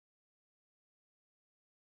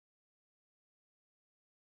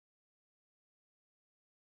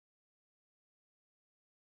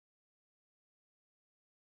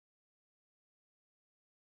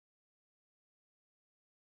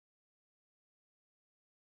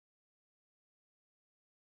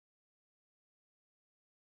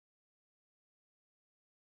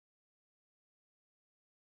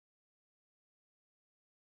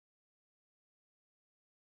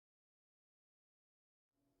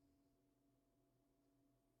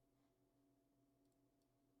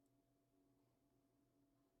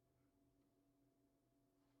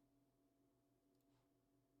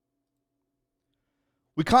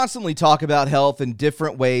We constantly talk about health and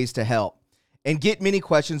different ways to help and get many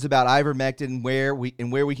questions about ivermectin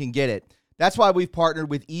and where we can get it. That's why we've partnered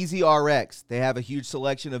with EasyRx. They have a huge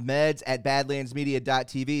selection of meds at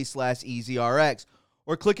badlandsmedia.tv/EasyRx,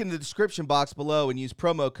 or click in the description box below and use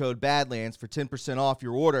promo code Badlands for 10% off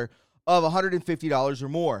your order of $150 or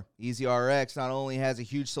more. EasyRx not only has a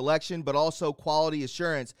huge selection, but also quality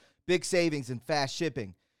assurance, big savings, and fast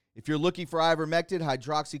shipping. If you're looking for ivermectin,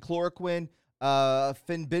 hydroxychloroquine,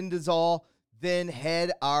 fenbendazole, then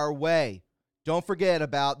head our way. Don't forget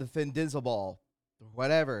about the fenbendazole,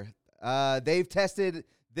 whatever. They've tested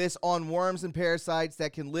this on worms and parasites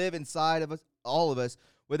that can live inside of us, all of us,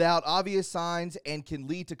 without obvious signs and can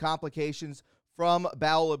lead to complications from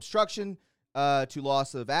bowel obstruction to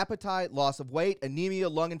loss of appetite, loss of weight, anemia,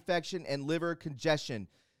 lung infection, and liver congestion.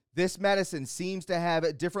 This medicine seems to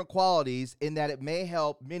have different qualities in that it may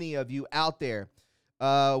help many of you out there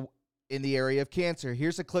in the area of cancer.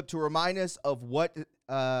 Here's a clip to remind us of what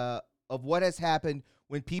has happened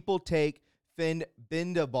when people take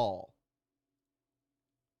fenbendazole.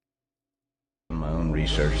 My own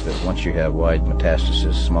research that once you have wide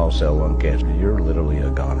metastasis small cell lung cancer, you're literally a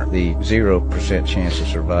goner. The 0% chance of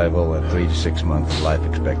survival and 3 to 6 months life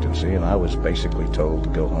expectancy, and I was basically told to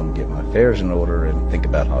go home and get my affairs in order and think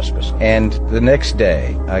about hospice. And the next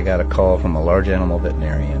day, I got a call from a large animal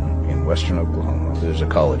veterinarian in western Oklahoma who's a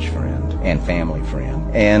college friend and family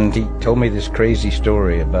friend. And he told me this crazy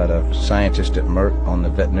story about a scientist at Merck on the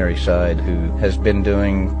veterinary side who has been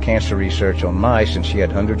doing cancer research on mice, and she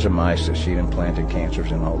had hundreds of mice that she'd implanted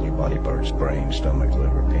cancers in all their body parts, brain, stomach,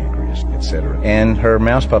 liver, pancreas, etc. And her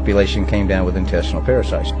mouse population came down with intestinal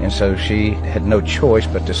parasites. And so she had no choice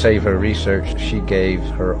but to save her research. She gave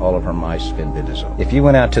all of her mice fenbendazole. If you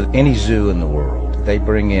went out to any zoo in the world, they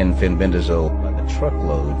bring in fenbendazole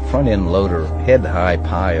truckload, front-end loader, head-high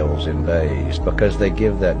piles in bays, because they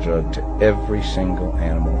give that drug to every single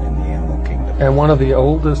animal in the animal kingdom. And one of the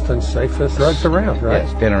oldest and safest drugs around, right? Yeah,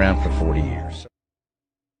 it's been around for 40 years.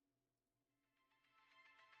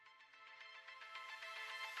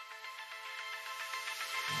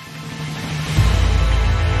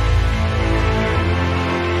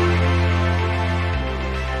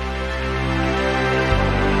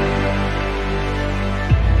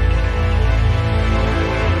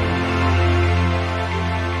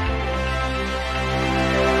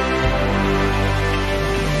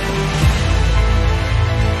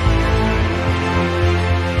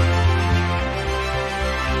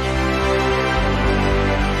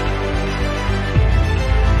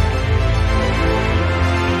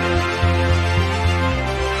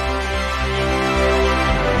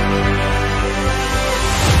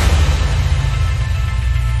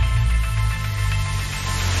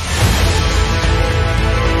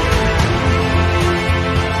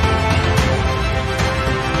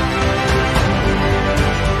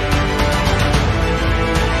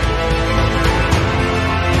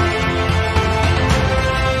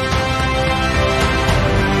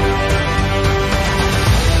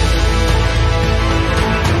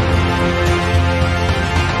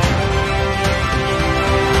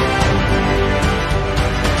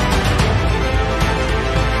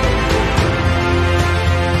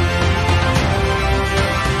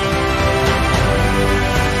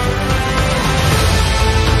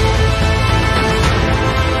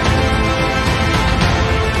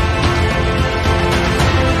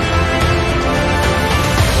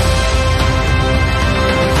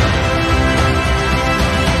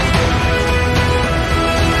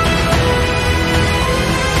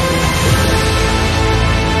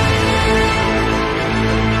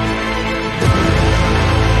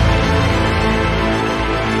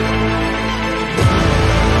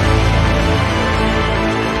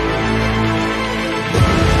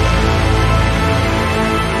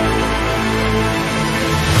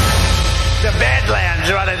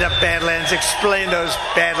 Badlands, explain those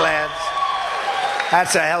Badlands.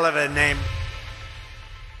 That's a hell of a name.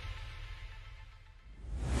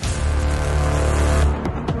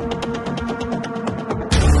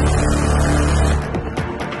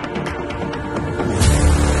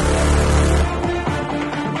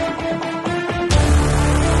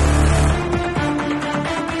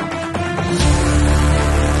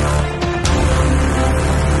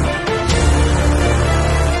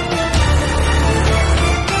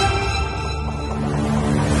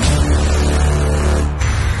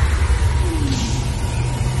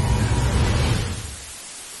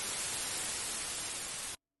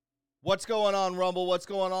 What's going on, Rumble? What's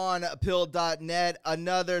going on, Pill.net?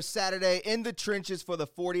 Another Saturday in the trenches for the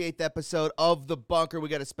 48th episode of The Bunker. We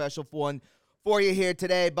got a special one for you here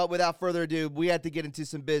today. But without further ado, we have to get into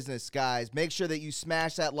some business, guys. Make sure that you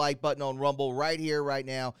smash that like button on Rumble right here, right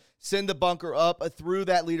now. Send the bunker up through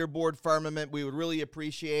that leaderboard firmament. We would really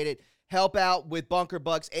appreciate it. Help out with Bunker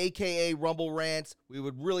Bucks, a.k.a. Rumble Rants. We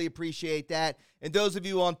would really appreciate that. And those of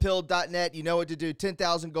you on Pill.net, you know what to do.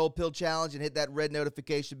 10,000 Gold Pill Challenge and hit that red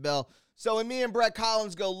notification bell. So when me and Brett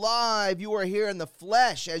Collins go live, you are here in the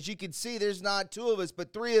flesh. As you can see, there's not two of us,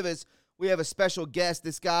 but three of us. We have a special guest.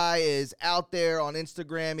 This guy is out there on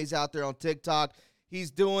Instagram. He's out there on TikTok.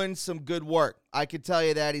 He's doing some good work. I can tell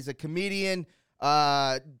you that. He's a comedian,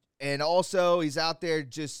 and also he's out there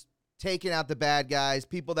just taking out the bad guys,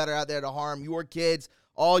 people that are out there to harm your kids,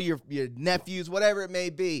 all your nephews, whatever it may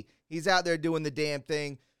be. He's out there doing the damn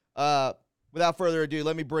thing. Without further ado,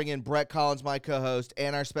 let me bring in Brett Collins, my co-host,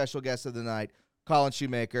 and our special guest of the night, Colin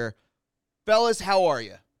Shoemaker. Fellas, how are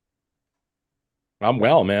you? I'm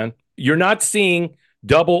well, man. You're not seeing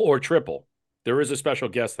double or triple. There is a special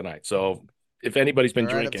guest tonight. So if anybody's been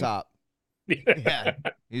drinking. Up top. Yeah,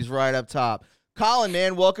 he's right up top. Colin,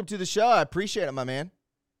 man, welcome to the show. I appreciate it, my man.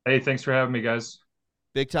 Hey, thanks for having me, guys.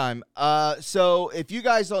 Big time. So if you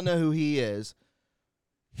guys don't know who he is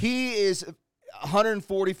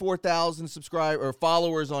 144,000 subscribers or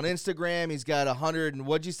followers on Instagram. He's got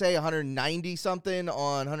 190 something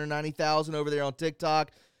on 190,000 over there on TikTok.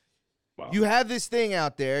 Wow. You have this thing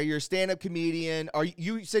out there. You're a stand-up comedian.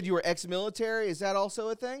 You said you were ex-military? Is that also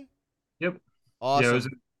a thing? Yep. Awesome. Yeah,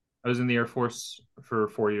 I was in the Air Force for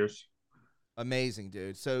 4 years. Amazing,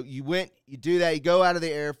 dude. So you do that, you go out of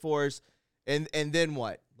the Air Force, and then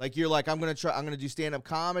what? Like you're like, I'm gonna do stand-up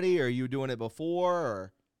comedy, or are you doing it before,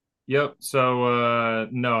 or? Yep. So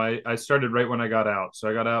no, I started right when I got out. So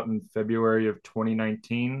I got out in February of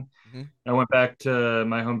 2019. Mm-hmm. I went back to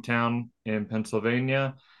my hometown in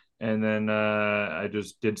Pennsylvania, and then I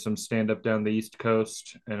just did some stand-up down the East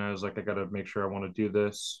Coast, and I was like, I gotta make sure I want to do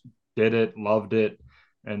this. Did it, loved it,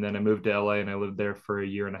 and then I moved to LA, and I lived there for a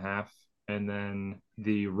year and a half. And then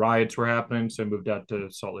the riots were happening, so I moved out to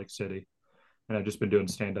Salt Lake City, and I've just been doing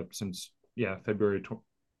stand-up since February of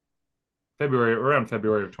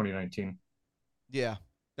 2019. Yeah,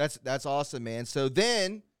 that's awesome, man. So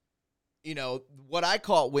then, what I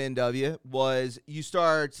caught wind of you was you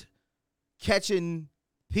start catching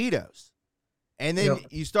pedos, and then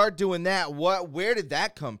you start doing that. Where did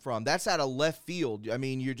that come from? That's out of left field. I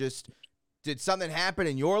mean, did something happen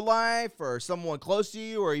in your life or someone close to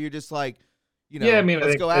you, or you're just like,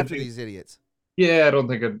 let's go after these idiots? Yeah, I don't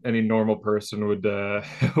think any normal person would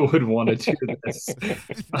want to do this.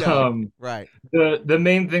 No, right. The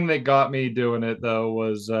main thing that got me doing it though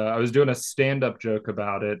was I was doing a stand-up joke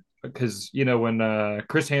about it, because when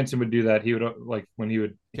Chris Hansen would do that, he would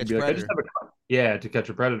Catch be like, to catch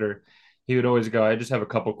a predator. He would always go, I just have a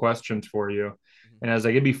couple questions for you. And I was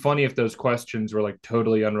like, it'd be funny if those questions were like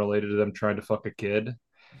totally unrelated to them trying to fuck a kid.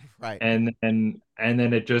 Right. And then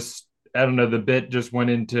it just, I don't know, the bit just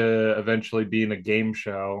went into eventually being a game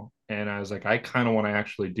show. And I was like, I kind of want to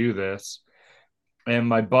actually do this. And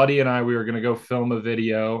my buddy and I, we were going to go film a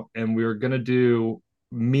video, and we were going to do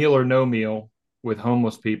Meal or No Meal with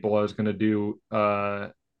homeless people. I was going to do,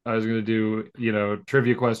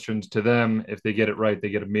 trivia questions to them. If they get it right, they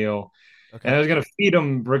get a meal. Okay. And I was going to feed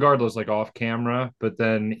him regardless, like off camera. But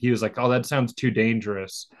then he was like, oh, that sounds too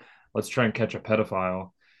dangerous. Let's try and catch a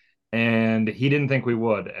pedophile. And he didn't think we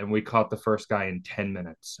would. And we caught the first guy in 10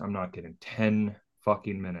 minutes. I'm not kidding. 10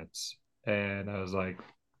 fucking minutes. And I was like,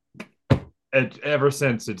 ever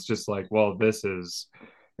since, it's just like, well, if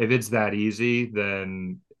it's that easy,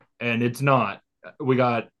 then, and it's not. We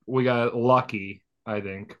got lucky, I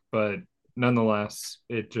think. But nonetheless,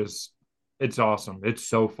 it's awesome. It's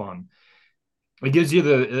so fun. It gives you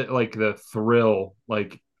the thrill,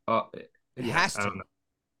 it has to.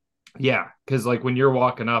 Yeah, because like when you're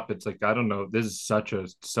walking up, it's like, I don't know, this is such a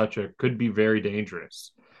could be very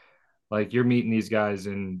dangerous. Like you're meeting these guys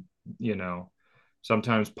in,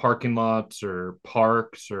 sometimes parking lots or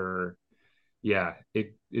parks, or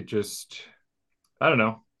it just, I don't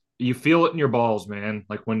know. You feel it in your balls, man.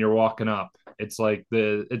 Like when you're walking up, it's like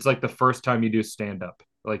the first time you do stand up,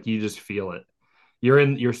 like you just feel it.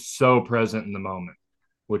 You're so present in the moment,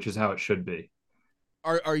 which is how it should be.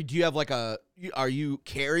 Do you have are you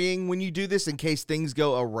carrying when you do this in case things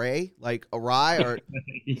go awry, or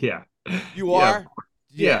yeah, you are?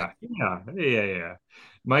 Yeah.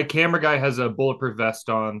 My camera guy has a bulletproof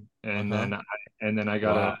vest on, and then I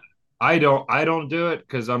got I don't do it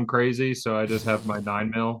because I'm crazy, so I just have my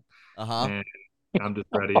 9mm. And I'm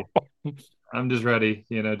just ready.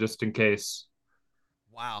 Just in case.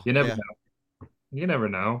 Wow. You never know. You never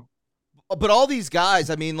know. But all these guys,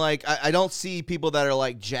 I mean, like, I don't see people that are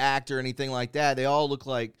like jacked or anything like that. They all look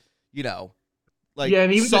like, like Yeah,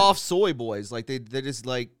 and even soft soy boys. Like they're just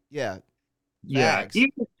like, yeah, yeah, bags.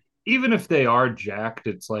 even if they are jacked,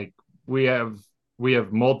 it's like we have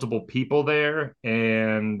multiple people there,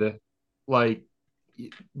 and like,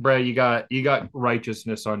 Brad, you got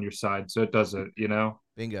righteousness on your side, so it doesn't,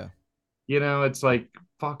 Bingo. it's like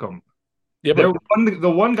fuck them. Yeah, There, but the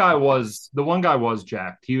one guy was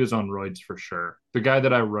jacked. He was on roids for sure. The guy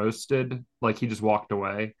that I roasted, like he just walked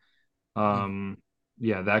away.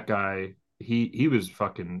 Yeah, that guy, he was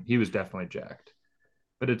definitely jacked.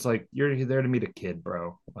 But it's like you're there to meet a kid,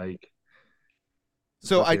 bro. Like,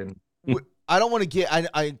 So fucking, I don't want to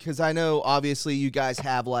get because I know obviously you guys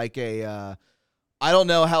have like a I don't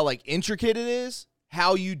know how like intricate it is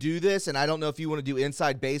how you do this, and I don't know if you want to do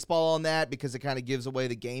inside baseball on that because it kind of gives away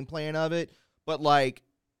the game plan of it. But like,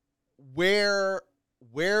 where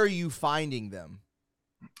are you finding them?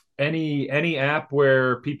 any app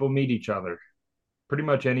where people meet each other. Pretty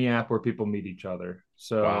much any app where people meet each other.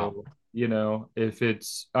 So, Wow. If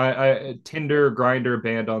it's I Tinder, Grindr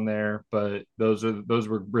banned on there, but those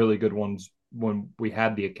were really good ones when we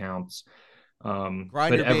had the accounts.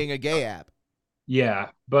 Grindr being a gay app. Yeah,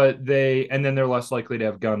 but and then they're less likely to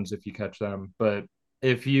have guns if you catch them. But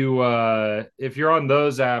if you're on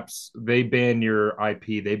those apps, they ban your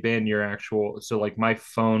IP, they ban your actual, so like my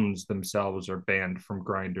phones themselves are banned from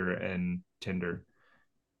Grindr and Tinder.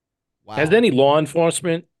 Wow. Has any law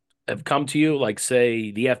enforcement have come to you, like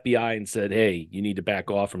say the FBI, and said, "Hey, you need to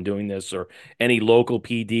back off from doing this," or any local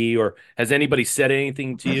PD, or has anybody said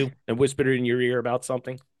anything to you and whispered in your ear about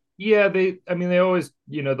something? Yeah, they always,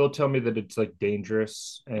 they'll tell me that it's like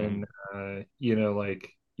dangerous, and like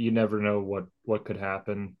you never know what could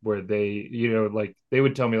happen, where they, like they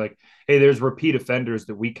would tell me like, hey, there's repeat offenders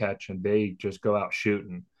that we catch and they just go out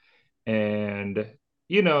shooting. And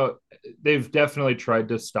they've definitely tried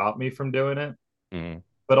to stop me from doing it.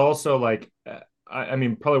 But also like, I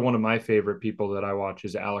mean, probably one of my favorite people that I watch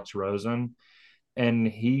is Alex Rosen, and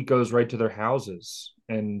he goes right to their houses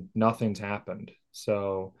and nothing's happened.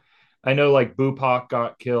 So I know like Bupak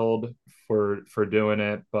got killed for doing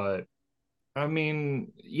it, but I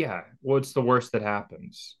mean, yeah, what's the worst that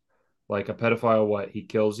happens? Like a pedophile, he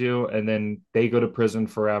kills you, and then they go to prison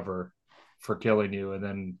forever for killing you, and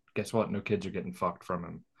then guess what? No kids are getting fucked from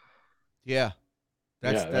him. Yeah.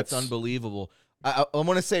 That's that's unbelievable. I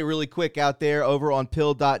want to say really quick out there over on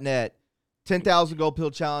pill.net, 10,000 gold pill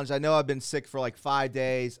challenge. I know I've been sick for like 5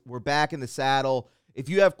 days. We're back in the saddle. If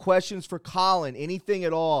you have questions for Colin, anything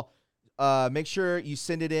at all, make sure you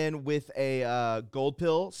send it in with a gold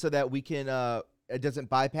pill so that we can it doesn't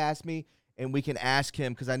bypass me and we can ask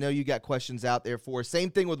him, because I know you got questions out there for us. Same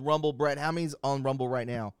thing with Rumble. Brett, how many's on Rumble right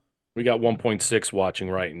now? we got 1.6 watching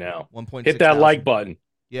right now. 1.6. Hit that like button.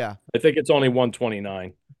 Yeah. I think it's only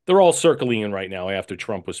 129. They're all circling in right now after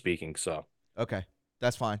Trump was speaking. So Okay,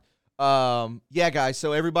 that's fine. Yeah, guys.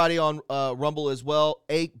 So everybody on Rumble as well.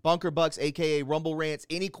 Bunker Bucks, aka Rumble Rants.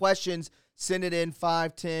 Any questions? Send it in.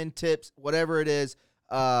 5, 10 tips, whatever it is.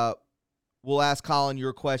 We'll ask Colin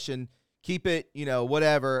your question. Keep it,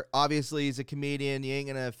 whatever. Obviously, he's a comedian. You ain't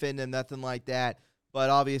gonna offend him, nothing like that. But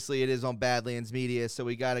obviously, it is on Badlands Media, so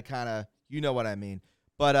we got to kind of, you know what I mean.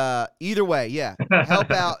 But either way, yeah,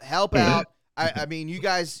 help out. I mean, you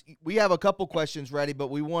guys, we have a couple questions ready, but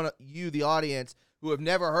we want you, the audience, who have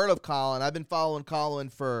never heard of Colin. I've been following Colin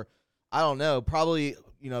for, I don't know, probably,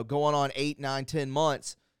 going on 8, 9, 10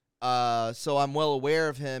 months. So I'm well aware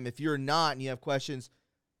of him. If you're not and you have questions,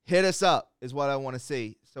 hit us up is what I want to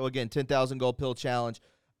see. So again, 10,000 gold pill challenge.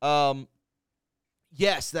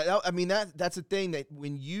 Yes, that's a thing that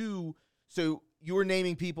when you were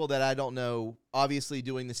naming people that I don't know, obviously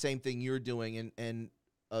doing the same thing you're doing, and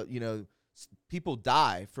people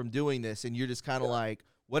die from doing this, and you're just kind of like,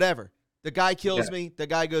 whatever. The guy kills me. The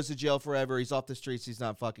guy goes to jail forever. He's off the streets. He's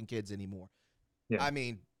not fucking kids anymore. Yeah. I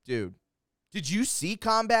mean, dude, did you see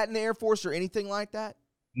combat in the Air Force or anything like that?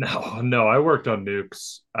 No, I worked on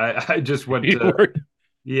nukes. I just went to.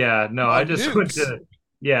 Yeah, no, I just nukes. Went to.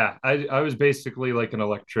 Yeah, I was basically like an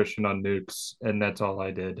electrician on nukes, and that's all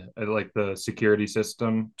I did. I like the security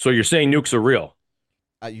system. So you're saying nukes are real?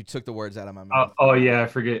 You took the words out of my mouth. Oh yeah, I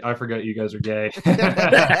forgot you guys are gay.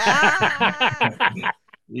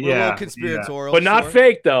 Yeah, conspiratorial, but not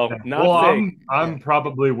fake though. Not fake. I'm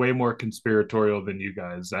probably way more conspiratorial than you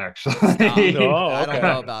guys, actually. No, I don't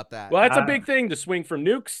know about that. Well, that's a big thing to swing from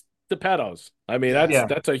nukes to pedos. I mean,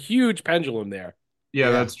 that's a huge pendulum there.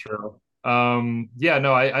 Yeah, that's true. Yeah,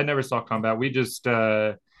 no, I never saw combat. We just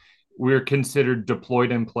we're considered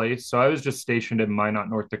deployed in place. So I was just stationed in Minot,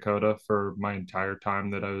 North Dakota for my entire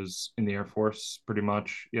time that I was in the Air Force, pretty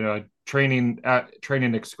much. Training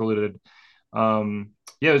excluded. Yeah,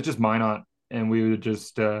 it was just Minot, and we would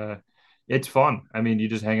just it's fun. I mean, you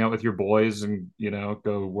just hang out with your boys and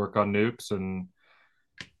go work on nukes, and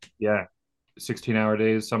yeah, 16-hour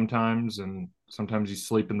days sometimes, and sometimes you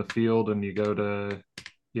sleep in the field and you go to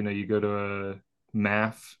a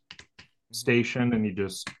MAF station and you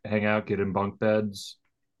just hang out, get in bunk beds.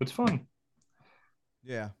 It's fun.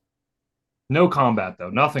 Yeah. No combat though,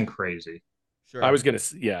 nothing crazy. Sure. I was gonna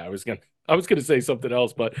say something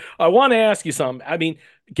else, but I want to ask you something. I mean,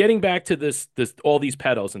 getting back to this all these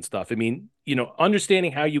pedos and stuff. I mean,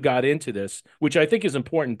 understanding how you got into this, which I think is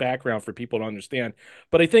important background for people to understand.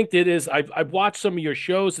 But I think that is I've watched some of your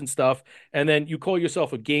shows and stuff, and then you call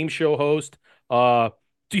yourself a game show host.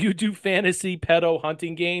 Do you do fantasy pedo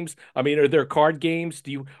hunting games? I mean, are there card games?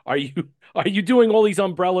 Are you doing all these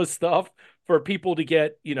umbrella stuff for people to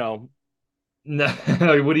get, No,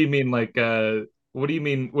 what do you mean? Like, what do you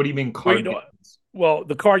mean card games? Well,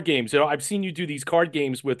 the card games. I've seen you do these card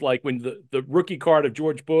games with like when the rookie card of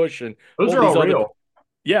George Bush and those are all real.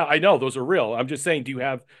 Yeah, I know those are real. I'm just saying, do you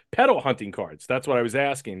have pedo hunting cards? That's what I was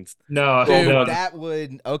asking. No, Dude, no. that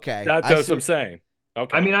would okay. That's what I'm saying.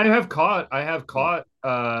 Okay. I mean, I have caught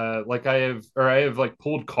like I have like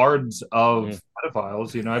pulled cards of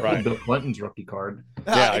pedophiles. I pulled Bill Clinton's rookie card.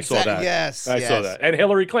 Yeah, I saw that. Yes, I saw that. And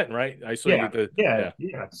Hillary Clinton, right? I saw yeah.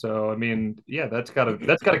 So I mean, yeah, that's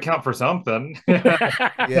gotta count for something.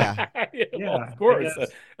 Yeah. Well, of course.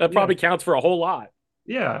 That probably counts for a whole lot.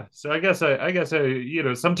 Yeah. So I guess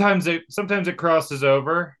I sometimes it crosses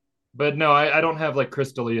over. But no, I don't have like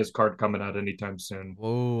Chris D'Elia's card coming out anytime soon.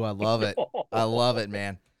 Oh, I love it. I love it,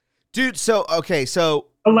 man. Dude, so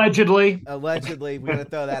allegedly, we're gonna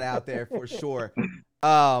throw that out there for sure.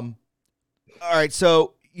 All right,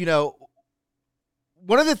 so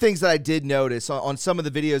one of the things that I did notice on some of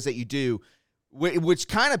the videos that you do, which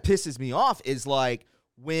kind of pisses me off, is like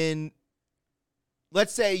when,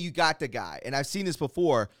 let's say you got the guy, and I've seen this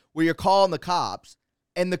before, where you're calling the cops,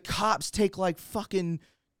 and the cops take like fucking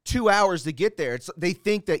 2 hours to get there. They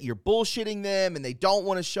think that you're bullshitting them and they don't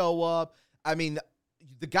want to show up. I mean,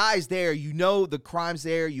 the guy's there, the crime's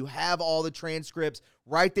there, you have all the transcripts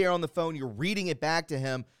right there on the phone, you're reading it back to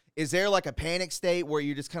him. Is there like a panic state where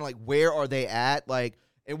you're just kind of like, where are they at? Like,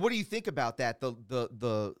 and what do you think about that?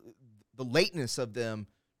 The lateness of them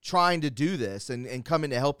trying to do this and coming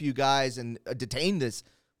to help you guys and detain this,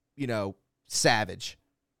 savage.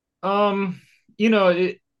 I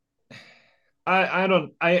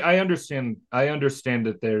understand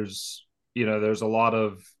that there's a lot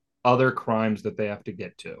of other crimes that they have to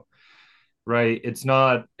get to, right?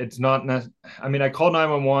 I mean, I called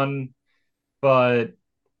 911, but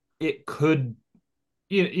it could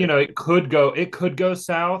go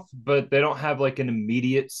south, but they don't have like an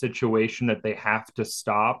immediate situation that they have to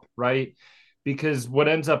stop, right? Because what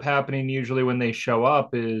ends up happening usually when they show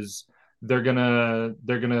up is they're gonna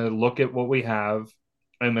look at what we have,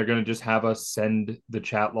 and they're going to just have us send the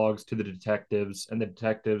chat logs to the detectives, and the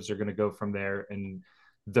detectives are going to go from there, and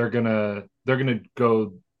they're going to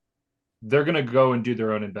go and do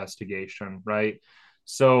their own investigation, right?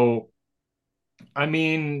 So, I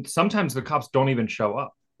mean, sometimes the cops don't even show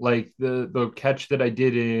up. Like the catch that I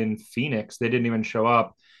did in Phoenix, they didn't even show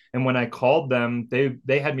up. And when I called them,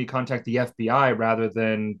 they had me contact the FBI rather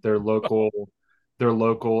than their local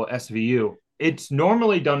SVU. It's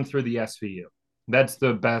normally done through the SVU. That's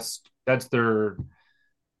the best. That's going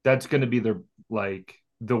to be their, like,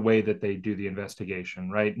 the way that they do the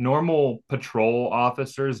investigation, right? Normal patrol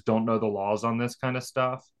officers don't know the laws on this kind of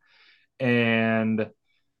stuff. And,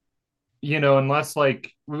 unless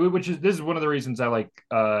like, this is one of the reasons I like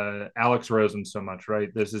Alex Rosen so much,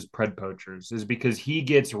 right? This is Pred Poachers, is because he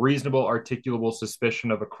gets reasonable articulable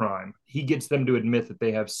suspicion of a crime. He gets them to admit that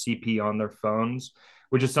they have CP on their phones,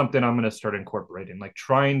 which is something I'm going to start incorporating, like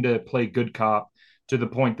trying to play good cop to the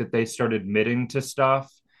point that they start admitting to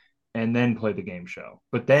stuff and then play the game show.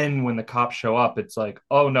 But then when the cops show up, it's like,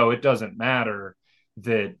 oh no, it doesn't matter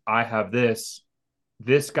that I have this.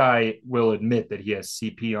 This guy will admit that he has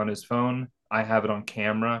CP on his phone. I have it on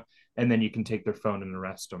camera, and then you can take their phone and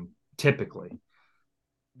arrest them. Typically.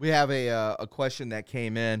 We have a question that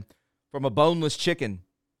came in from a boneless chicken.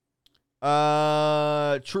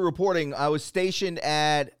 True reporting. I was stationed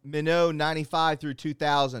at Minot 95 through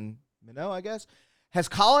 2000. Minot, I guess. Has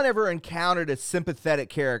Colin ever encountered a sympathetic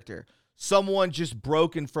character? Someone just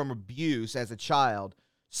broken from abuse as a child?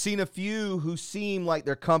 Seen a few who seem like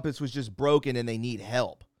their compass was just broken and they need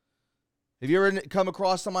help. Have you ever come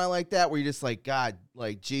across somebody like that where you're just like, God,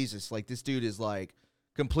 like Jesus, like this dude is like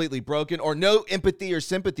completely broken, or no empathy or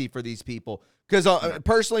sympathy for these people? Because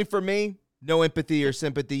personally, for me, no empathy or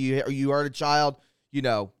sympathy. You hurt a child, you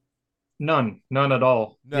know. None at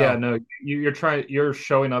all. No. Yeah, no. You're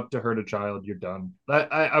showing up to hurt a child. You're done.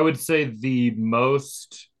 I would say the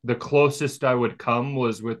closest I would come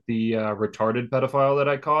was with the retarded pedophile that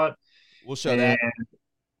I caught. We'll show that.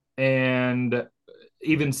 And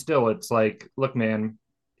even still, it's like, look, man,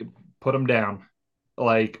 put him down.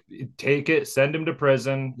 Like, take it, send him to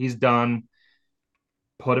prison. He's done.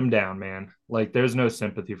 Put him down, man. Like, there's no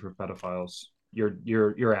sympathy for pedophiles.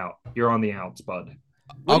 You're out. You're on the outs, bud.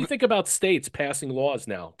 What do you think about states passing laws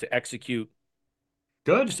now to execute?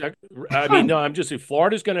 Good. I mean, no, I'm just saying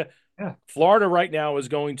Florida's going to. Yeah. Florida right now is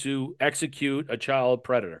going to execute a child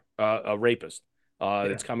predator, a rapist.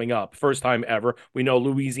 It's coming up. First time ever. We know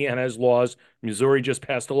Louisiana has laws. Missouri just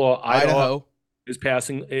passed a law. Idaho is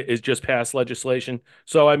just passed legislation.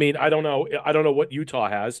 So, I mean, I don't know what Utah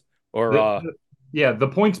has or.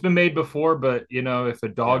 The point's been made before, but you know, if a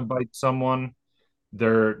dog bites someone,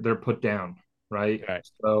 they're put down, right?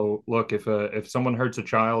 So look, if someone hurts a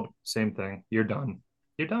child, same thing. You're done.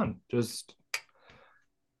 You're done. Just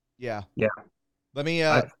yeah. Let me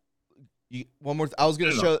one more. I was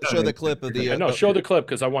going to show the clip of the. No, show the clip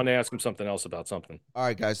because I want to ask him something else about something. All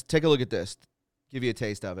right, guys, take a look at this. Give you a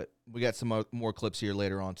taste of it. We got some more clips here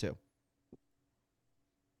later on too.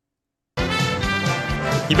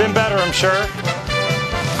 You've been better, I'm sure.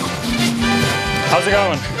 How's it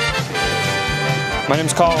going? My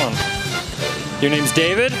name's Colin. Your name's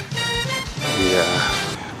David?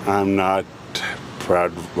 Yeah, I'm not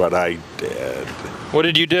proud of what I did. What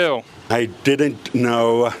did you do? I didn't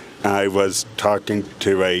know I was talking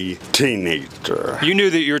to a teenager. You knew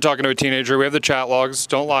that you were talking to a teenager. We have the chat logs.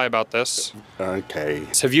 Don't lie about this. Okay.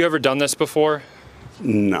 So have you ever done this before?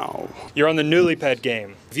 No. You're on the Newlyped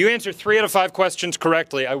game. If you answer 3 out of 5 questions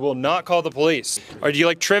correctly, I will not call the police. Or do you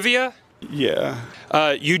like trivia? Yeah.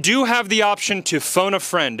 You do have the option to phone a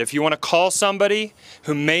friend. If you want to call somebody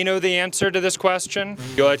who may know the answer to this question,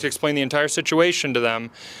 you'll like to explain the entire situation to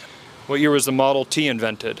them. What year was the Model T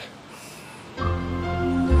invented?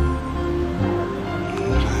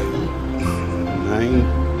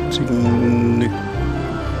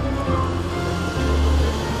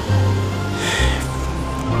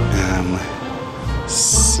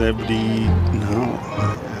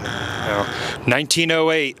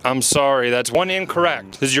 1908. I'm sorry, that's one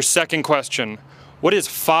incorrect. This is your second question. What is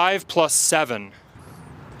 5 plus 7?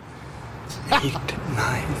 8, 9,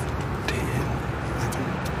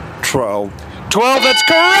 10, 12. 12, that's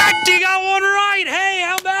correct! You got one right! Hey,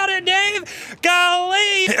 how about it, Dave?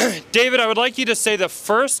 Golly! David, I would like you to say the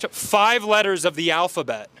first 5 letters of the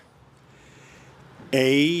alphabet.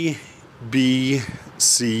 A, B,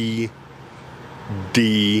 C,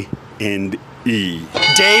 D, and E.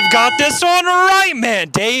 Dave got this one right, man.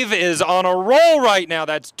 Dave is on a roll right now.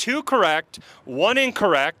 That's 2 correct, 1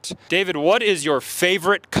 incorrect. David, what is your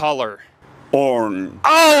favorite color? Orange.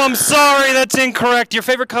 Oh, I'm sorry, that's incorrect. Your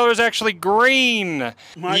favorite color is actually green.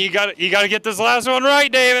 You got to get this last one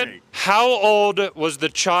right, David. How old was the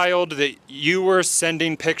child that you were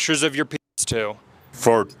sending pictures of your penis to?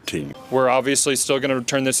 14. We're obviously still going to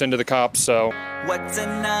turn this into the cops, so. What's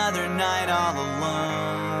another night all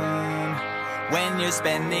alone when you're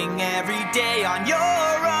spending every day on your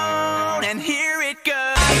own? And here it goes.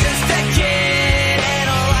 I'm just a kid and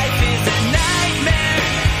life is a nightmare.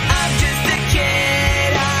 I'm just a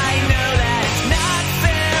kid, I know that it's not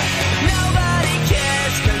fair. Nobody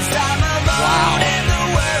cares 'cause I'm alone and the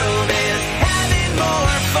world is having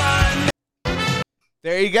more fun.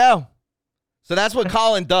 There you go. So that's what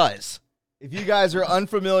Colin does. If you guys are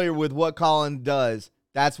unfamiliar with what Colin does,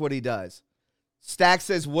 that's what he does. Stack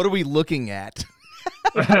says, "What are we looking at?"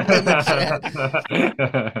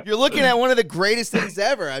 You're looking at one of the greatest things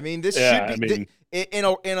ever. I mean, this should be in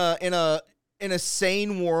a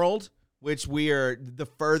sane world, which we are the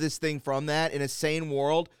furthest thing from that. In a sane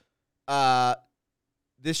world,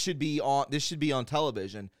 this should be on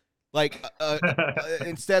television. Like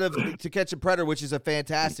instead of To Catch a Predator, which is a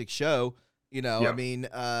fantastic show. You know, I mean,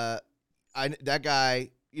 that guy,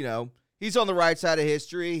 you know, he's on the right side of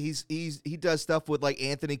history. He does stuff with like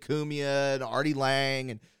Anthony Cumia and Artie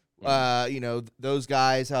Lang and you know, those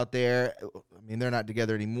guys out there. I mean, they're not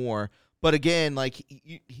together anymore. But again, like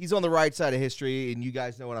he's on the right side of history, and you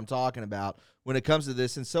guys know what I'm talking about when it comes to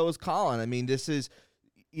this. And so is Colin. I mean, this is,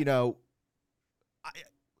 you know,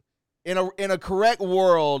 in a correct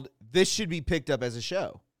world, this should be picked up as a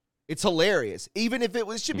show. It's hilarious. Even if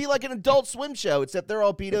it should be like an Adult Swim show, except they're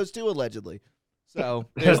all pedos too, allegedly. So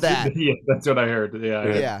there's that. Yeah, that's what I heard.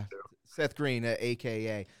 Yeah. Yeah. Seth Green,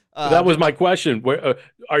 AKA. That was my question. Where,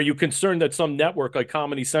 are you concerned that some network like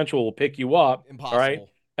Comedy Central will pick you up? Impossible. All right.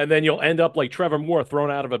 And then you'll end up like Trevor Moore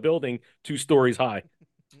thrown out of a building 2 stories high.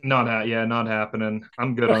 Not happening.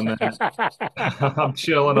 I'm good on that. I'm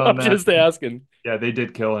chilling on that. I'm just asking. Yeah, they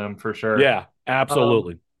did kill him for sure. Yeah,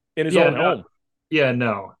 absolutely. In his own home. Yeah,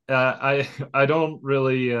 no. I don't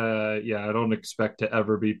really I don't expect to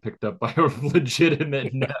ever be picked up by a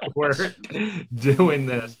legitimate network doing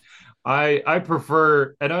this. I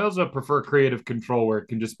prefer, and I also prefer creative control where it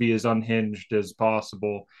can just be as unhinged as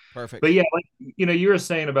possible. Perfect. But yeah, like, you were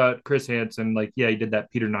saying about Chris Hansen, like, yeah, he did that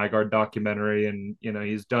Peter Nygard documentary, and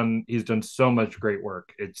he's done so much great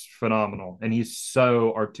work. It's phenomenal, and he's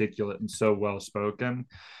so articulate and so well spoken.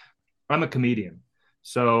 I'm a comedian,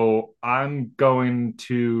 so I'm going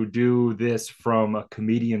to do this from a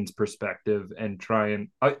comedian's perspective and try and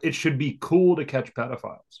it should be cool to catch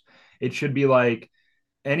pedophiles. It should be like,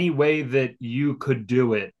 any way that you could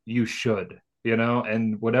do it, you should,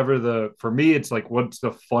 and whatever for me, it's like, what's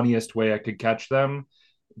the funniest way I could catch them?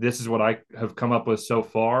 This is what I have come up with so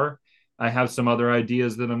far. I have some other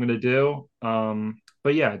ideas that I'm going to do.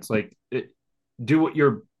 But yeah, it's like, do what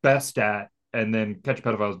you're best at and then catch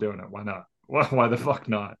pedophiles doing it. Why not? Why the fuck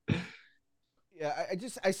not? Yeah.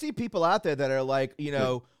 I see people out there that are like,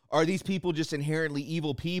 are these people just inherently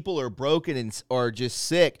evil people or broken and or just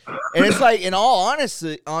sick? And it's like, in all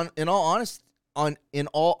honesty,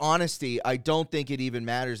 I don't think it even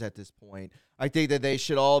matters at this point. I think that they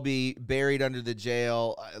should all be buried under the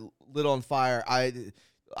jail, lit on fire. I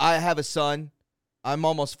have a son. I'm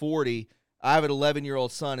almost 40. I have an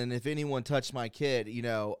 11-year-old son, and if anyone touched my kid,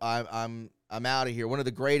 I'm out of here. One of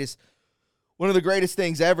the greatest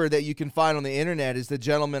things ever that you can find on the internet is the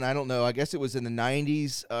gentleman, I don't know, I guess it was in the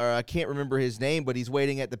 90s, or I can't remember his name, but he's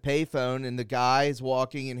waiting at the payphone, and the guy is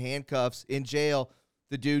walking in handcuffs in jail.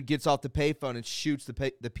 The dude gets off the payphone and shoots the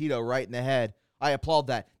pedo right in the head. I applaud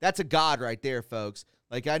that. That's a God right there, folks.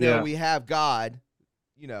 Like, I know we have God,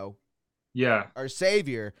 our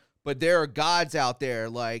savior, but there are gods out there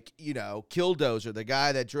like, Killdozer, the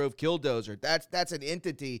guy that drove Killdozer. That's an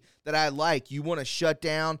entity that I like. You want to shut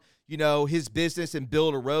down his business and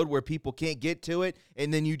build a road where people can't get to it,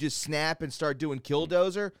 and then you just snap and start doing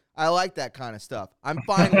Killdozer. I like that kind of stuff. I'm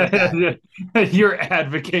fine with that. You're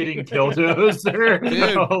advocating Killdozer?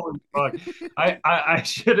 Dude. Holy fuck. I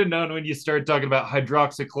should have known when you started talking about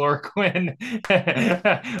hydroxychloroquine.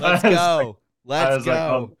 Let's go.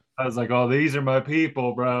 I was like, oh, these are my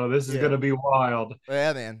people, bro. This is going to be wild.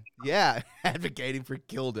 Yeah, man. Yeah. Advocating for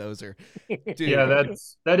Killdozer. Dude. Yeah,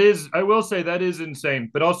 that is, I will say that is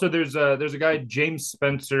insane. But also there's a guy, James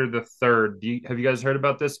Spencer III. Have you guys heard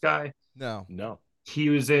about this guy? No.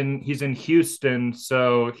 He's in Houston.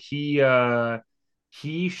 So he was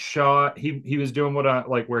doing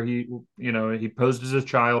where he posed as a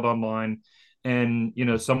child online, and,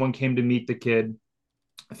 someone came to meet the kid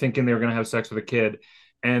thinking they were going to have sex with a kid.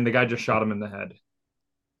 And the guy just shot him in the head.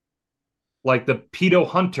 Like, the pedo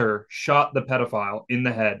hunter shot the pedophile in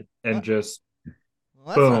the head and just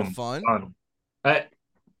that's boom. Not fun.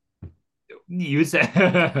 You said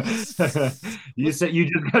you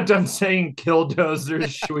just got done saying Killdozer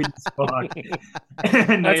sweet spot.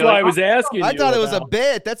 That's why I was asking. I thought it was a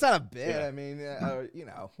bit. That's not a bit. Yeah. I mean,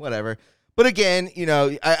 whatever. But again,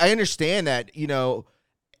 I understand that.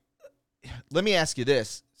 Let me ask you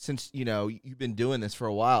this. Since, you've been doing this for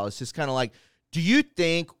a while, it's just kind of like, do you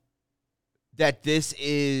think that this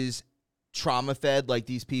is trauma fed, like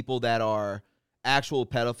these people that are actual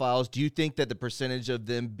pedophiles? Do you think that the percentage of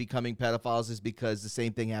them becoming pedophiles is because the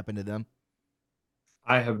same thing happened to them?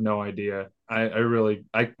 I have no idea. I really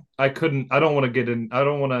couldn't. I don't want to get in. I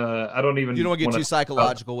don't want to get too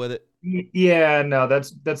psychological with it. Yeah, no,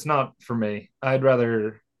 that's not for me. I'd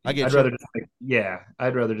rather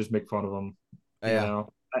just make fun of them. Yeah.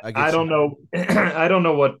 I don't know. I don't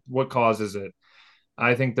know what causes it.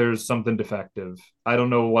 I think there's something defective. I don't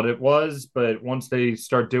know what it was, but once they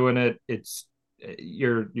start doing it,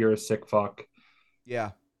 you're a sick fuck.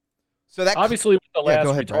 Yeah. So that obviously with the last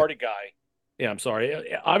retarded guy. Yeah, I'm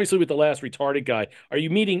sorry. Obviously with the last retarded guy, are you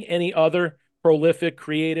meeting any other prolific,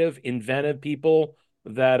 creative, inventive people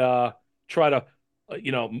that try to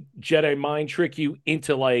Jedi mind trick you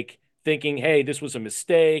into like thinking, hey, this was a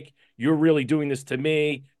mistake. You're really doing this to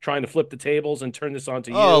me, trying to flip the tables and turn this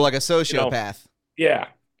onto you. Oh, like a sociopath. Yeah.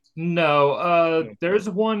 No, there's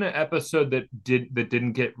one episode that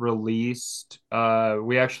didn't get released.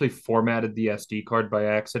 We actually formatted the SD card by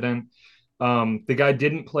accident. The guy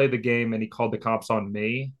didn't play the game and he called the cops on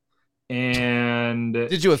me. And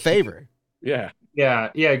did you a favor? Yeah. Yeah,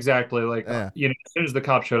 exactly. Like, Yeah. as soon as the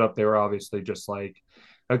cops showed up, they were obviously just like,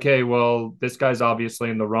 okay, well, this guy's obviously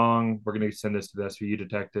in the wrong. We're going to send this to the SVU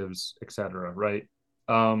detectives, etc. Right.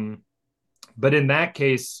 But in that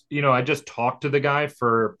case, I just talked to the guy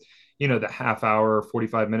for, the half hour,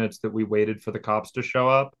 45 minutes that we waited for the cops to show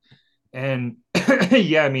up. And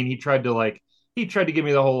yeah, I mean, he tried to give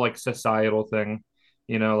me the whole like societal thing,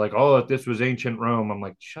 like, oh, if this was ancient Rome. I'm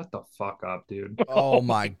like, shut the fuck up, dude. Oh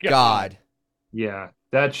my God. Yeah,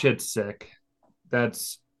 that shit's sick.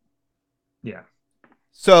 Yeah.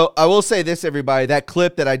 So I will say this, everybody, that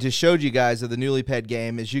clip that I just showed you guys of the Newly Ped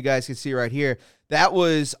game, as you guys can see right here, that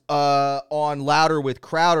was on Louder with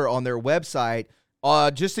Crowder on their website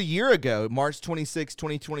just a year ago, March 26,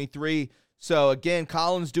 2023. So again,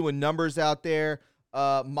 Colin's doing numbers out there.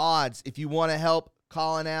 Mods, if you want to help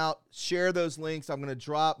Colin out, share those links. I'm going to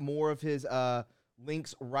drop more of his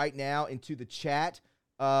links right now into the chat.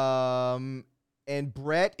 And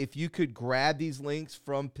Brett, if you could grab these links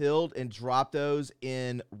from Pilled and drop those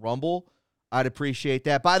in Rumble, I'd appreciate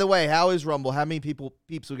that. By the way, how is Rumble? How many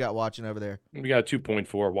peeps we got watching over there? We got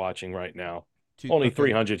 2.4 watching right now. Only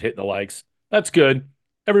 300 hitting the likes. That's good.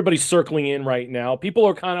 Everybody's circling in right now. People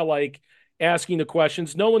are kind of like asking the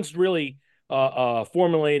questions. No one's really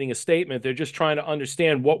formulating a statement. They're just trying to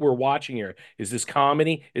understand what we're watching here. Is this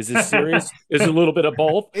comedy? Is this serious? Is it a little bit of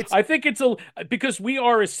both? I think it's because we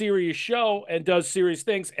are a serious show and does serious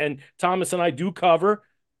things. And Thomas and I do cover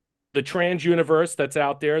the trans universe that's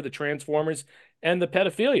out there, the Transformers, and the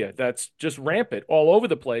pedophilia that's just rampant all over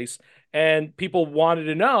the place. And people wanted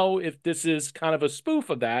to know if this is kind of a spoof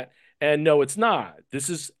of that. And no, it's not. This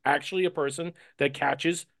is actually a person that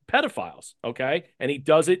catches pedophiles, okay? And he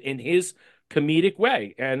does it in his comedic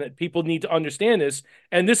way. And people need to understand this.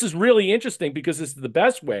 And this is really interesting because this is the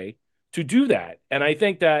best way to do that. And I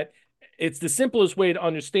think that it's the simplest way to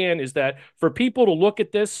understand is that for people to look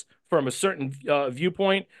at this from a certain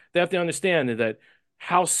viewpoint, they have to understand that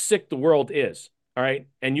how sick the world is, all right?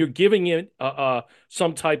 And you're giving it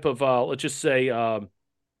some type of, let's just say,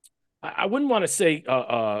 I wouldn't want to say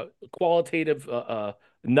qualitative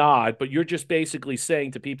nod, but you're just basically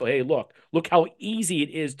saying to people, hey, look how easy it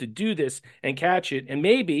is to do this and catch it. And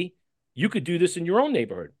maybe you could do this in your own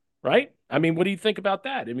neighborhood, right? I mean, what do you think about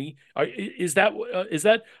that? I mean, is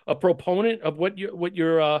that a proponent of what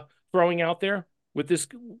you're throwing out there with this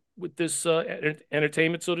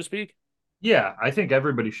entertainment, so to speak? Yeah, I think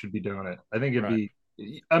everybody should be doing it. I think it'd be.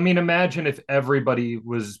 I mean, imagine if everybody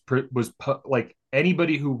was like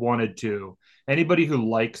anybody who wanted to, anybody who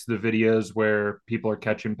likes the videos where people are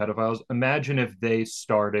catching pedophiles. Imagine if they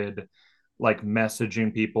started like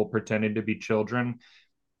messaging people pretending to be children.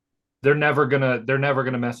 They're never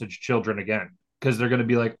gonna message children again because they're gonna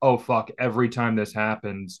be like, oh fuck, every time this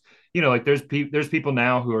happens, like there's people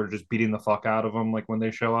now who are just beating the fuck out of them like when they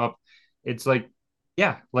show up. It's like,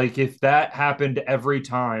 yeah, like if that happened every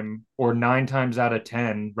time or 9 times out of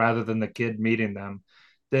 10 rather than the kid meeting them,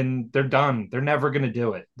 then they're done. They're never going to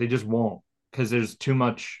do it. They just won't because there's too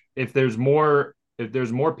much. If there's more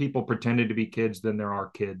people pretending to be kids than there are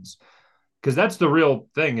kids, because that's the real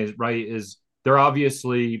thing is they're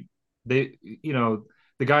obviously the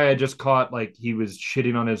guy I just caught, like he was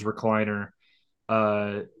shitting on his recliner.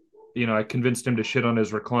 I convinced him to shit on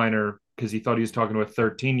his recliner because he thought he was talking to a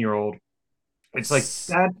 13-year-old. It's like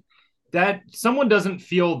that someone doesn't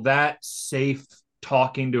feel that safe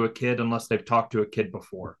talking to a kid unless they've talked to a kid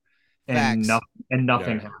before and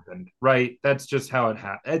nothing happened, right? That's just how it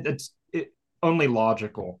happened. It's only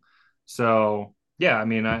logical. So yeah, I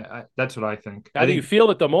mean, I that's what I think. How do you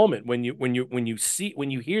feel at the moment when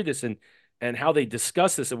you hear this and how they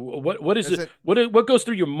discuss this? What is it? What goes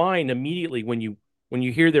through your mind immediately when you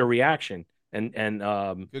hear their reaction and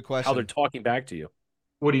good question, how they're talking back to you?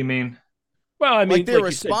 What do you mean? Well, I mean, like their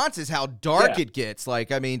response is how dark it gets.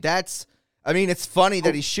 Like, I mean, it's funny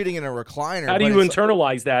that he's shitting in a recliner. How do you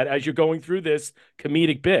internalize that as you're going through this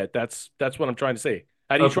comedic bit? That's what I'm trying to say.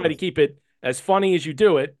 How do you try to keep it as funny as you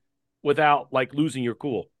do it without like losing your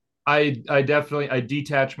cool? I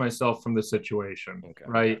detach myself from the situation,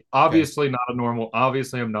 right? Obviously I'm not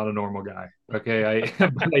a normal guy. Okay.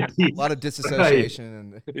 A lot of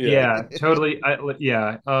disassociation. Yeah, totally. I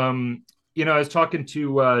was talking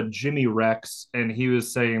to Jimmy Rex, and he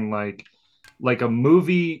was saying like a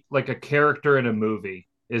movie, like a character in a movie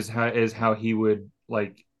is how he would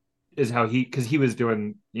because he was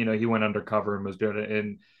doing, he went undercover and was doing it.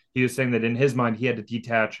 And he was saying that in his mind, he had to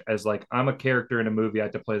detach as like, I'm a character in a movie. I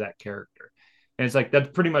have to play that character. And it's like, that's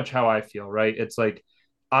pretty much how I feel, right? It's like,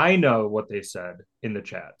 I know what they said in the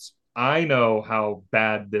chats. I know how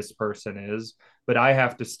bad this person is, but I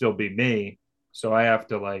have to still be me. So I have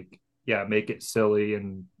to like make it silly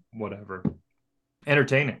and whatever.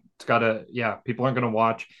 Entertaining. It's gotta, people aren't gonna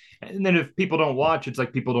watch. And then if people don't watch, it's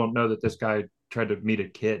like people don't know that this guy tried to meet a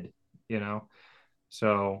kid,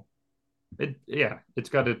 So it's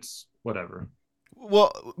got its whatever.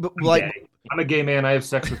 Well, I'm a gay man. I have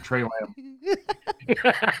sex with Trey Lamb.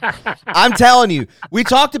 I'm telling you, we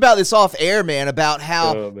talked about this off air, man, about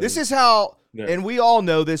how this is how, and we all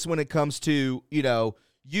know this when it comes to,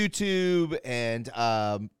 YouTube and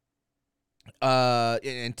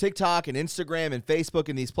TikTok and Instagram and Facebook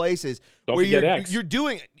and these places where you're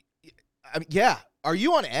doing. I mean, are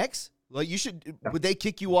you on X? Like you should. Would they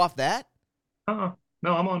kick you off that?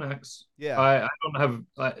 No, I'm on X. Yeah, I don't have.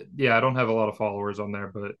 I don't have a lot of followers on there,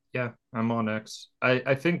 but I'm on X.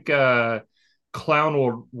 I think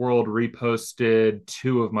Clown World reposted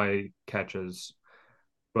 2 of my catches,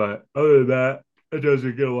 but other than that, it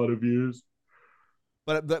doesn't get a lot of views.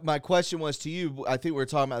 But my question was to you. I think we were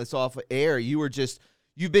talking about this off air. You've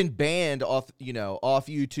been banned off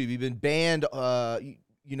YouTube. You've been banned. A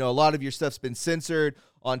lot of your stuff's been censored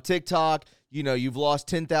on TikTok. You've lost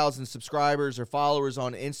 10,000 subscribers or followers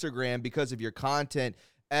on Instagram because of your content,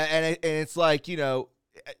 and it's like,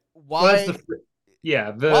 why?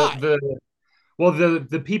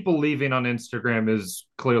 The people leaving on Instagram is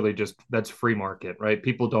clearly that's free market, right?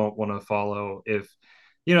 People don't want to follow if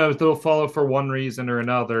they'll follow for one reason or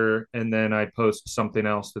another, and then I post something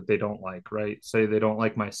else that they don't like, right? Say they don't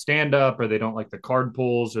like my stand-up, or they don't like the card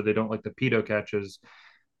pulls, or they don't like the pedo catches.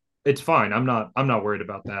 It's fine. I'm not worried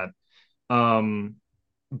about that.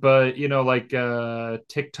 But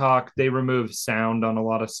TikTok, they remove sound on a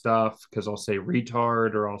lot of stuff because I'll say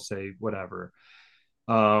retard or I'll say whatever.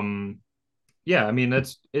 I mean,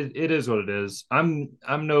 it is what it is. I'm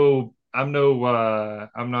not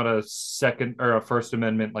a second or a First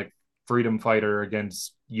Amendment like freedom fighter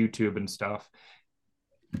against YouTube and stuff.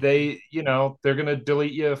 They're gonna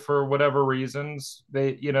delete you for whatever reasons.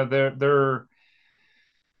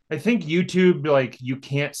 I think YouTube, like, you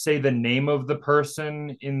can't say the name of the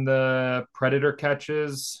person in the predator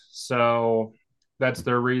catches, so that's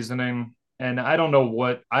their reasoning. And I don't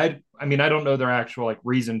know I don't know their actual like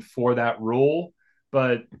reason for that rule,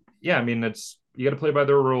 but I mean, you got to play by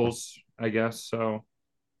their rules, I guess. So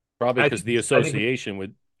probably because the association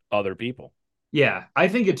with other people. Yeah, I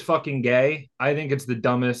think it's fucking gay. I think it's the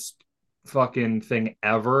dumbest fucking thing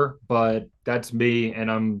ever, but that's me,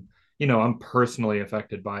 and I'm personally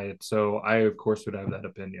affected by it, so I of course would have that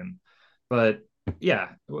opinion. But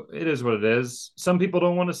it is what it is. Some people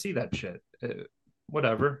don't want to see that shit.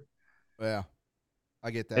 Whatever. Yeah,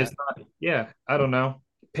 I get that. It's not. I don't know.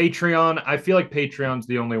 Patreon. I feel like Patreon's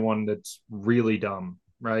the only one that's really dumb,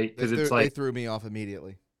 right? Because they threw me off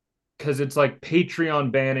immediately. Because it's like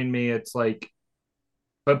Patreon banning me. It's like,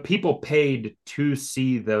 but people paid to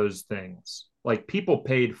see those things. Like people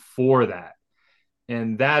paid for that.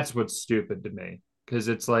 And that's what's stupid to me, because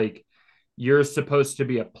it's like you're supposed to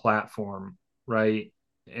be a platform, right?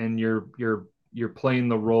 And you're playing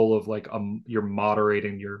the role of like you're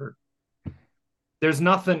moderating there's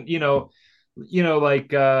nothing, like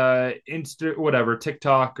Insta, whatever,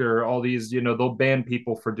 TikTok or all these, they'll ban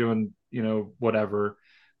people for doing, whatever.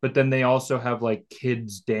 But then they also have like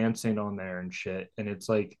kids dancing on there and shit. And it's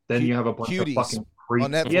like, then you have a bunch of fucking creeps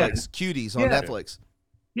on Netflix. Yeah. Cuties on Netflix.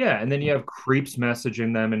 Yeah, and then you have creeps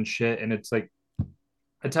messaging them and shit, and it's like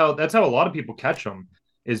that's how a lot of people catch them,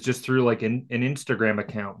 is just through like an Instagram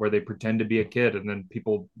account where they pretend to be a kid, and then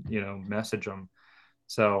people message them.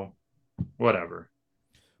 So whatever.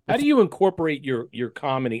 How do you incorporate your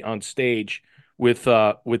comedy on stage with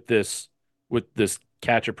this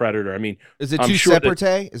Catch a Predator? I mean, is it separate?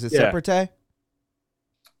 Is it separate?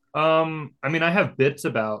 I mean, I have bits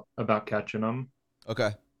about catching them.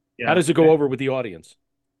 Okay. Yeah. How does it go over with the audience?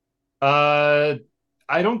 I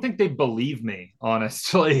don't think they believe me,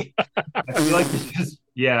 honestly. I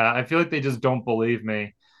feel like they just don't believe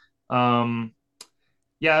me. I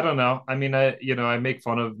don't know. I mean, I make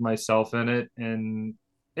fun of myself in it, and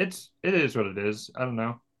it is what it is. I don't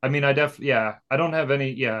know. I mean, I don't have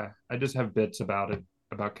any, I just have bits about it,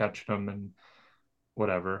 about catching them and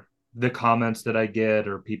whatever. The comments that I get,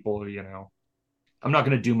 or people, I'm not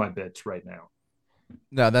going to do my bits right now.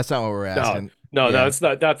 No, that's not what we're asking. No, that's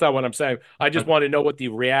not what I'm saying. I just want to know what the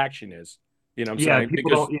reaction is. You know what I'm saying?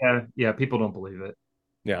 People don't believe it.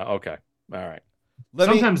 Yeah, okay. All right.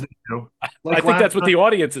 Sometimes they do. Like I think that's what the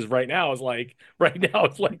audience is right now. Right now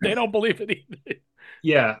it's like they don't believe it either.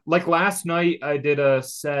 Yeah, like last night I did a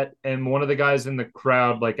set, and one of the guys in the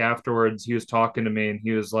crowd, like afterwards, he was talking to me, and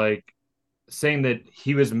he was like saying that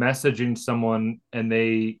he was messaging someone, and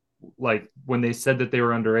they, like, when they said that they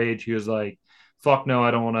were underage, he was like, fuck no,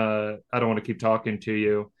 I don't want to keep talking to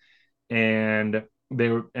you. And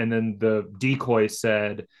then the decoy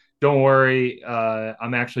said, don't worry,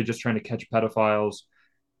 I'm actually just trying to catch pedophiles.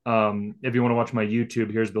 If you want to watch my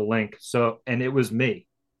YouTube, here's the link. So, and it was me.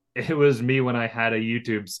 It was me when I had a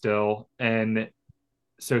YouTube still. And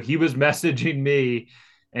so he was messaging me.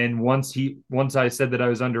 And once I said that I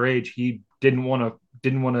was underage, he didn't want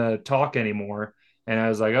to talk anymore. And I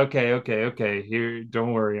was like, okay, here,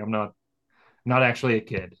 don't worry. I'm not actually a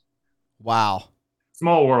kid. Wow.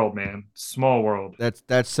 Small world, man. Small world.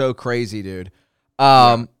 That's so crazy, dude.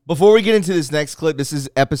 Before we get into this next clip, this is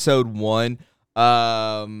episode 1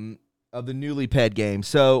 of the Newly Ped game.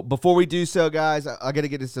 So before we do so, guys, I got to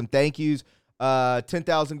get to some thank yous.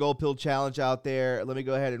 10,000 Gold Pill Challenge out there. Let me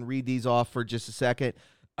go ahead and read these off for just a second.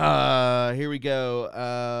 Here we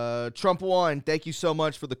go. Trump 1, thank you so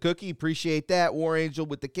much for the cookie. Appreciate that. War Angel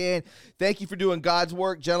with the can. Thank you for doing God's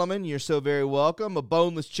work, gentlemen. You're so very welcome. A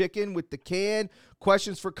Boneless Chicken with the can.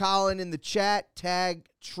 Questions for Colin in the chat. Tag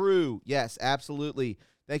true. Yes, absolutely.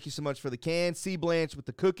 Thank you so much for the can. C. Blanche with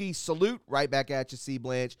the cookie. Salute. Right back at you, C.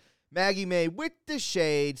 Blanche. Maggie May with the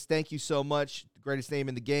shades. Thank you so much. Greatest name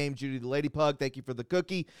in the game. Judy the Lady Pug, thank you for the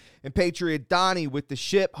cookie. And Patriot Donnie with the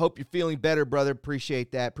ship. Hope you're feeling better, brother.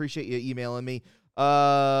 Appreciate that. Appreciate you emailing me.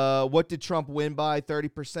 What did Trump win by?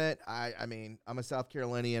 30%? I mean, I'm a South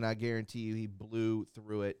Carolinian. I guarantee you he blew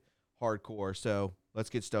through it hardcore. So let's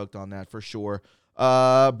get stoked on that for sure.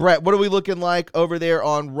 Brett, what are we looking like over there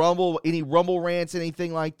on Rumble? Any Rumble rants,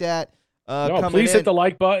 anything like that? No, please hit the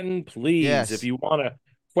like button. Please, yes. If you want to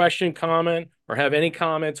question, comment, or have any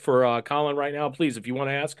comments for Colin right now, please, if you want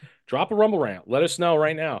to ask, drop a Rumble rant. Let us know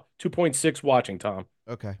right now. 2.6 watching, Tom.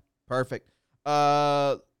 Okay, perfect.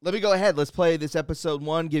 Let me go ahead. Let's play this episode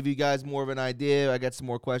 1, give you guys more of an idea. I got some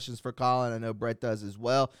more questions for Colin. I know Brett does as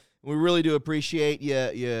well. We really do appreciate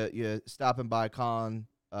you stopping by, Colin.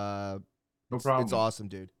 No problem. It's awesome,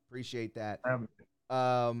 dude. Appreciate that.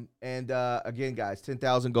 Again, guys,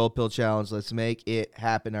 10,000 Gold Pill Challenge. Let's make it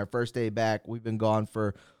happen. Our first day back. We've been gone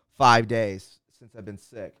for 5 days since I've been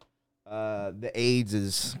sick. The AIDS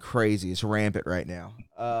is crazy. It's rampant right now.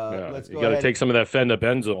 You got to take some of that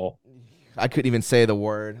fendabenzol. I couldn't even say the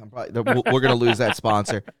word. We're going to lose that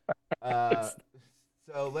sponsor.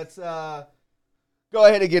 So let's go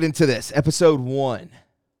ahead and get into this. Episode 1.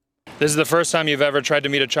 This is the first time you've ever tried to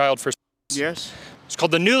meet a child for sex. Yes. It's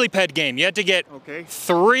called the Newly Ped game. You had to get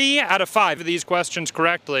 3 out of 5 of these questions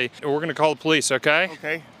correctly, or we're going to call the police, okay?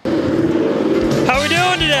 Okay. How are we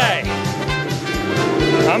doing today?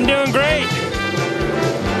 I'm doing great.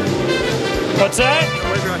 What's that? The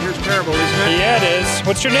weather out here is terrible, isn't it? Yeah, it is.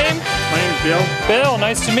 What's your name? My name is Bill. Bill,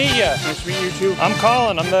 nice to meet you. Nice to meet you too. I'm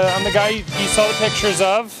Colin. I'm the guy you saw the pictures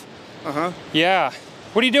of. Uh-huh. Yeah.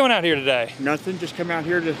 What are you doing out here today? Nothing. Just come out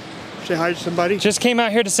here to say hi to somebody. Just came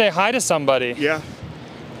out here to say hi to somebody. Yeah.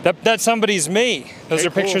 That somebody's me. Those are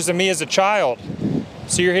pictures of me as a child.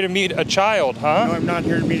 So you're here to meet a child, huh? No, I'm not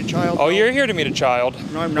here to meet a child. Oh, you're here to meet a child.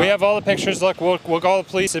 No, I'm not. We have all the pictures. Look, we'll call the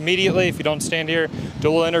police immediately if you don't stand here. Do a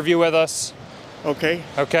little interview with us. Okay.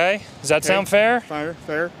 Okay? Does that sound fair? Fair.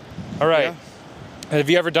 All right. Yeah. Have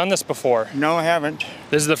you ever done this before? No, I haven't.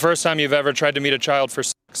 This is the first time you've ever tried to meet a child for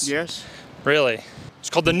sex? Yes. Really? It's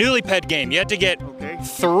called the Newly Ped game. You had to get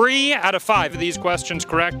 3 out of 5 of these questions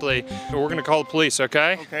correctly. We're going to call the police,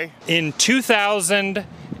 okay? Okay. In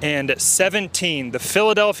 2017, the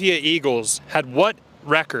Philadelphia Eagles had what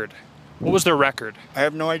record? What was their record? I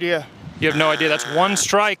have no idea. You have no idea. That's 1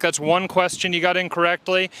 strike. That's 1 question you got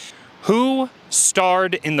incorrectly. Who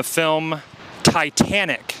starred in the film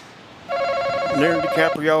Titanic? Leonardo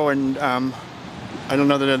DiCaprio and I don't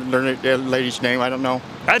know the lady's name. I don't know.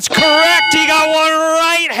 That's correct. He got 1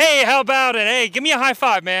 right. Hey, how about it? Hey, give me a high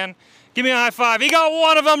five, man. Give me a high five. He got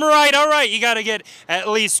 1 of them right. All right, you got to get at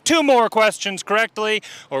least 2 more questions correctly,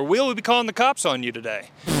 or we'll be calling the cops on you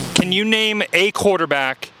today. Can you name a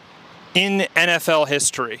quarterback in NFL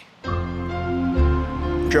history?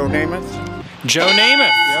 Joe Namath. Joe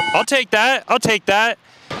Namath. Yep. I'll take that. I'll take that.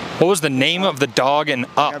 What was the name of the dog in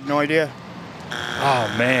Up? I have no idea.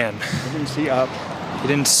 Oh, man. I didn't see Up. He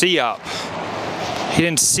didn't see Up. He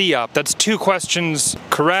didn't see Up. That's 2 questions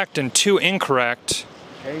correct and 2 incorrect.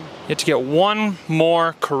 Okay. You have to get 1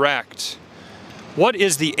 more correct. What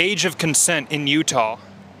is the age of consent in Utah?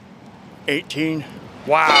 18.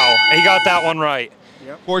 Wow. He got that one right.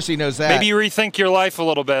 Yep. Of course he knows that. Maybe you rethink your life a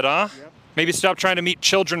little bit, huh? Yep. Maybe stop trying to meet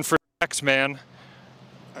children for sex, man.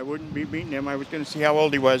 I wouldn't be meeting him. I was going to see how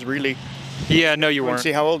old he was, really. Yeah, no, you I weren't.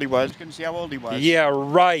 see how old he was. Going to see how old he was. Yeah,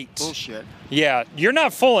 right. Bullshit. Yeah, you're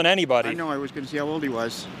not fooling anybody. I know. I was going to see how old he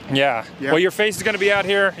was. Yeah. Yep. Well, your face is going to be out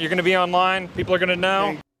here. You're going to be online. People are going to know.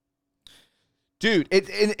 Okay. Dude,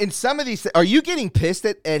 in some of these, are you getting pissed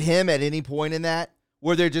at him at any point in that?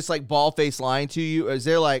 Where they're just like ball-faced lying to you? Or is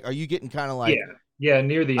there like, are you getting kind of like... Yeah,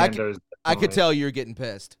 near the end. I could tell you're getting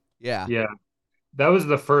pissed. Yeah. Yeah. That was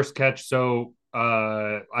the first catch. So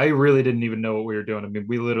I really didn't even know what we were doing. I mean,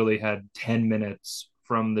 we literally had 10 minutes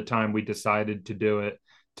from the time we decided to do it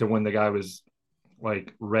to when the guy was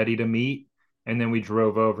like ready to meet. And then we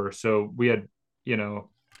drove over. So we had,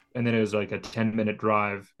 and then it was like a 10-minute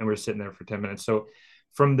drive and we were sitting there for 10 minutes. So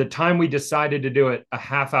from the time we decided to do it, a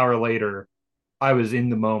half hour later, I was in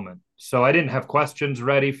the moment. So I didn't have questions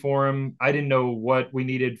ready for him. I didn't know what we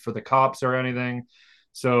needed for the cops or anything.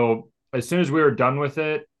 So as soon as we were done with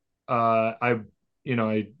it, I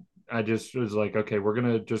just was like, okay, we're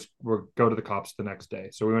go to the cops the next day.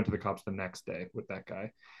 So we went to the cops the next day with that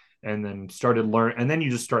guy and then started learning. And then you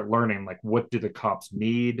just start learning, like, what do the cops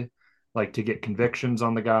need, like, to get convictions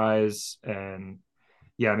on the guys. And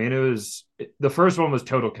yeah, I mean, the first one was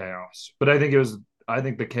total chaos, but I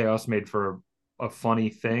think the chaos made for a funny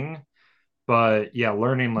thing. But yeah,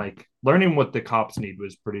 learning what the cops need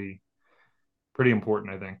was pretty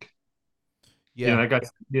important, I think. Yeah,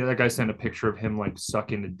 that guy sent a picture of him like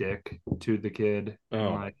sucking a dick to the kid.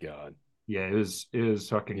 Oh my God. Yeah, it was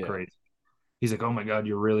fucking crazy. He's like, "Oh my God,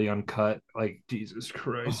 you're really uncut." Like, Jesus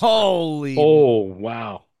Christ. Holy. Oh,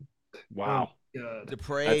 wow. Wow. Oh,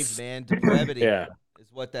 depraved, man. Depravity. Yeah.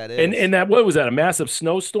 Is what that is. And that, what was that? A massive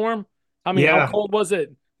snowstorm? I mean, how cold was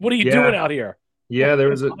it? What are you doing out here? Yeah, there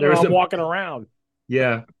was walking around.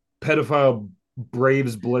 Yeah. Pedophile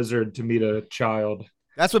braves blizzard to meet a child.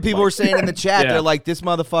 That's what people were saying in the chat. They're like, this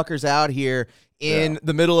motherfucker's out here in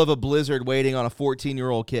the middle of a blizzard waiting on a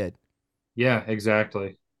 14-year-old kid. Yeah,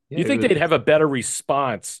 exactly. Yeah, you think they'd have a better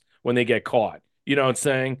response when they get caught? You know what I'm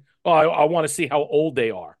saying? Oh, I want to see how old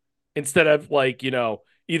they are. Instead of like,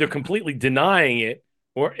 either completely denying it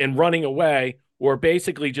and running away, or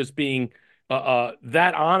basically just being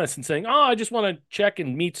that honest and saying, oh, I just want to check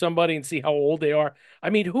and meet somebody and see how old they are. I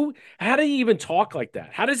mean, how do you even talk like that?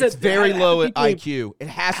 How does that? It's very low IQ. It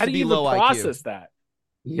has to be low IQ. How do you process that?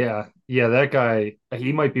 Yeah, that guy,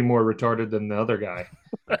 he might be more retarded than the other guy.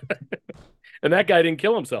 And that guy didn't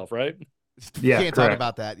kill himself, right? Yeah, can't talk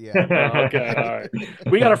about that. Yeah. Okay. All right.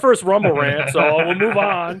 We got our first Rumble rant, so we'll move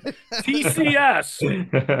on.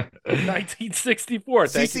 TCS, 1964.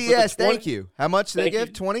 TCS, thank you. How much did they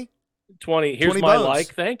give? 20? 20. Here's 20 my bones.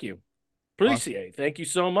 Like. Thank you. Appreciate. Awesome. Thank you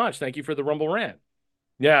so much. Thank you for the Rumble rant.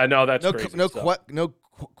 Yeah, no, that's crazy. No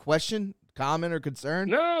question, comment, or concern?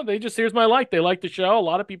 No, here's my like. They like the show. A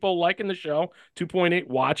lot of people liking the show. 2.8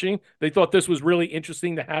 watching. They thought this was really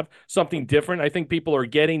interesting to have something different. I think people are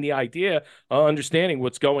getting the idea, understanding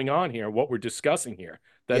what's going on here, what we're discussing here,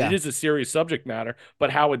 that it is a serious subject matter,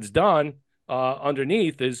 but how it's done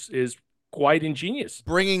underneath is quite ingenious.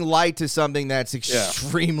 Bringing light to something that's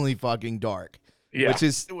extremely fucking dark. Yeah.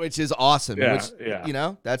 Which is awesome. Yeah, that's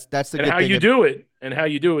the and good how thing. You do it, and how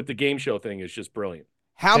you do it, the game show thing is just brilliant.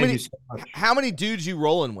 How many dudes you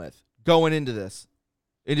rolling with going into these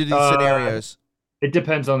scenarios? It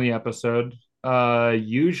depends on the episode.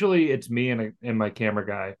 Usually it's me and my camera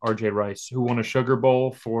guy, RJ Rice, who won a Sugar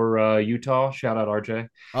Bowl for Utah. Shout out RJ.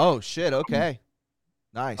 Oh shit, okay.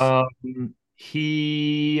 Nice.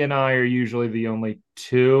 He and I are usually the only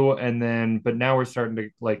two, but now we're starting to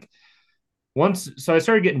like so I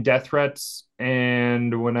started getting death threats,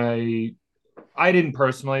 and when I didn't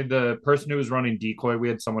personally, the person who was running Decoy, we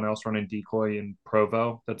had someone else running Decoy in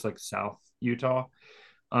Provo, that's like South Utah,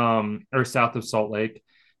 or south of Salt Lake.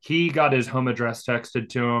 He got his home address texted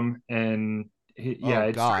to him, and it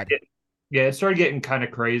started getting kind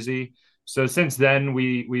of crazy. So since then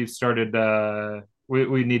we've started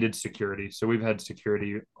we needed security, so we've had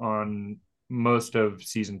security on most of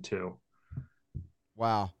season 2.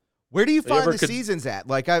 Wow. Where do you find the seasons at?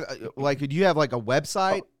 Like, do you have like a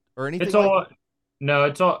website or anything? It's all. No,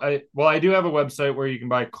 it's all. I do have a website where you can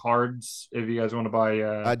buy cards if you guys want to buy.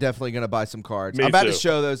 I'm definitely gonna buy some cards. Me I'm about too. to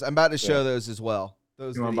show those. I'm about to show those as well.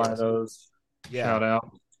 Those you want to buy those? Yeah. Shout out.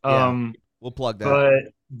 We'll plug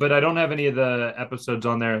that. But I don't have any of the episodes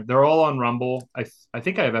on there. They're all on Rumble. I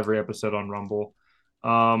think I have every episode on Rumble.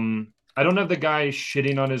 I don't have the guy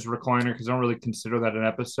shitting on his recliner because I don't really consider that an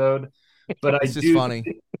episode. But it's just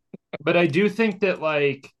funny. But I do think that,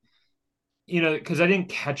 like, because I didn't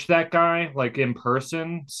catch that guy like in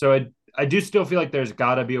person, so I do still feel like there's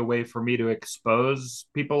got to be a way for me to expose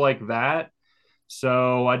people like that.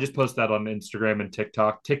 So I just post that on Instagram and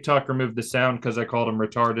TikTok. TikTok removed the sound because I called him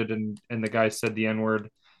retarded, and the guy said the N-word.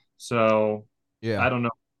 So yeah, I don't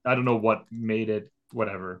know what made it,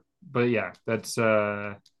 whatever. But yeah, that's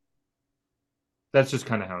just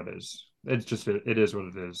kind of how it is. It is what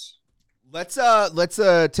it is. Let's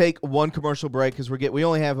take one commercial break because we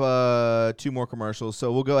only have 2 more commercials,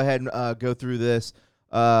 so we'll go ahead and go through this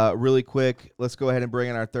really quick. Let's go ahead and bring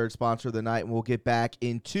in our third sponsor of the night, and we'll get back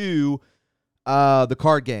into the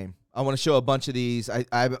card game. I want to show a bunch of these.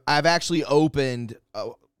 I've actually opened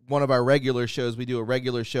one of our regular shows. We do a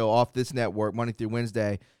regular show off this network Monday through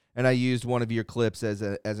Wednesday, and I used one of your clips as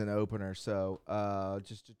an opener. So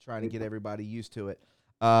just to try to get everybody used to it.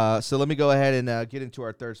 So let me go ahead and get into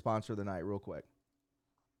our third sponsor of the night real quick.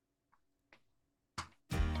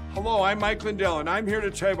 Hello, I'm Mike Lindell, and I'm here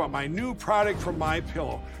to tell you about my new product from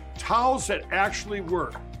MyPillow. Towels that actually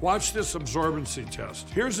work. Watch this absorbency test.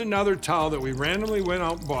 Here's another towel that we randomly went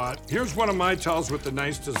out and bought. Here's one of my towels with the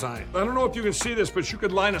nice design. I don't know if you can see this, but you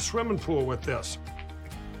could line a swimming pool with this.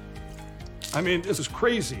 I mean, this is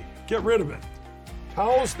crazy. Get rid of it.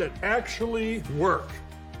 Towels that actually work.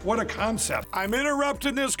 What a concept. I'm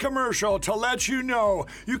interrupting this commercial to let you know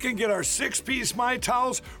you can get our 6-piece My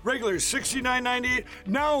Towels, regular $69.98,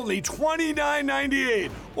 now only $29.98.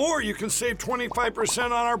 Or you can save 25%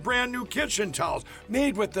 on our brand new kitchen towels,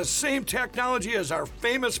 made with the same technology as our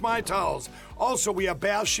famous My Towels. Also, we have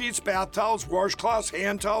bath sheets, bath towels, washcloths,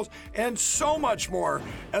 hand towels, and so much more.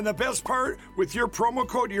 And the best part, with your promo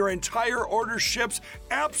code, your entire order ships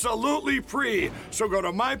absolutely free. So go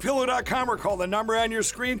to MyPillow.com or call the number on your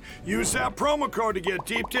screen. Use that promo code to get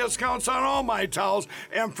deep discounts on all My Towels.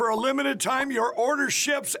 And for a limited time, your order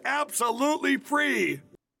ships absolutely free.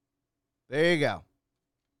 There you go.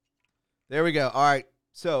 There we go. All right.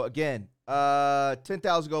 So, again,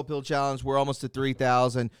 10,000 Gold Pill Challenge. We're almost to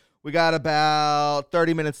 3,000. We got about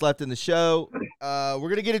 30 minutes left in the show. We're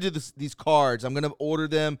going to get into these cards. I'm going to order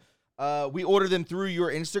them. We order them through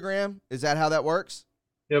your Instagram. Is that how that works?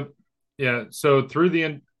 Yep. Yeah. So through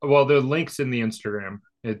the link's in the Instagram.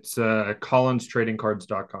 It's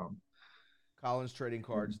collinstradingcards.com.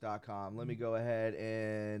 collinstradingcards.com. Let me go ahead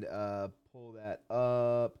and pull that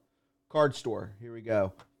up. Card store. Here we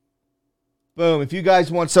go. Boom. If you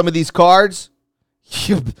guys want some of these cards,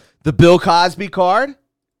 the Bill Cosby card.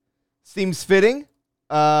 Seems fitting.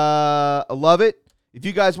 I love it. If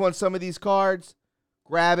you guys want some of these cards,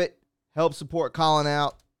 grab it. Help support Colin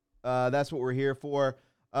out. That's what we're here for.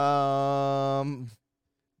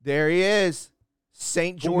 There he is.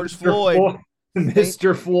 St. George Floyd.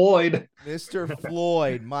 Mr. Floyd. Mr.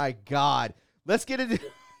 Floyd. My God. Let's get into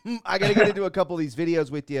I got to get into a couple of these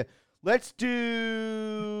videos with you.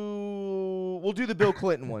 We'll do the Bill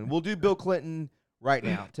Clinton one. We'll do Bill Clinton right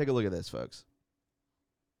now. Take a look at this, folks.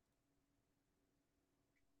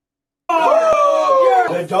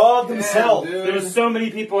 The dog himself. There's so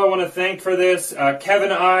many people I want to thank for this.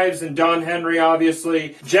 Kevin Ives and Don Henry,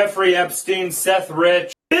 obviously. Jeffrey Epstein, Seth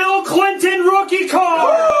Rich. Bill Clinton rookie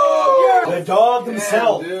card! The dog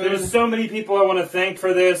himself. There's so many people I want to thank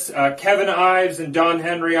for this. Kevin Ives and Don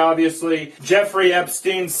Henry, obviously. Jeffrey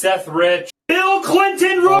Epstein, Seth Rich. Bill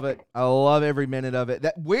Clinton rookie. Love it. I love every minute of it.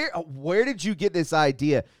 Where did you get this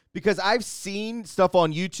idea? Because I've seen stuff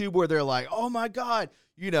on YouTube where they're like, oh my God,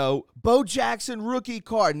 Bo Jackson rookie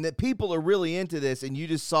card, and that people are really into this, and you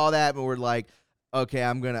just saw that and were like, okay,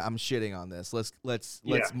 I'm shitting on this. Let's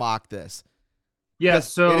mock this. Yeah,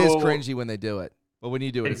 so it is cringy when they do it, but when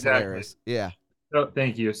you do it, exactly. It's hilarious. Yeah. Oh,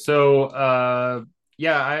 thank you. So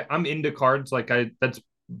I'm into cards. That's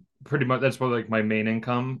what like my main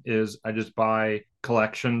income is. I just buy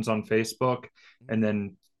collections on Facebook and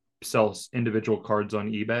then sell individual cards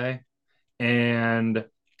on eBay. And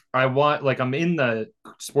I'm in the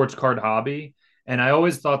sports card hobby, and I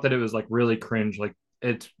always thought that it was like really cringe.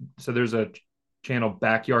 So there's a channel,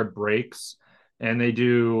 Backyard Breaks, and they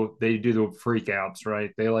do the freakouts,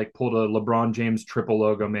 right? They like pulled a LeBron James triple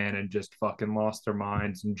logo man and just fucking lost their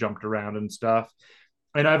minds and jumped around and stuff.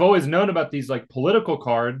 And I've always known about these like political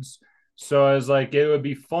cards. So I was like, it would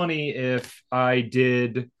be funny if I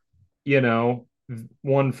did,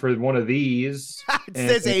 one for one of these. It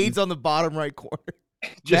says AIDS on the bottom right corner.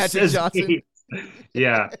 Just Magic Johnson.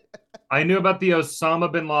 Yeah. I knew about the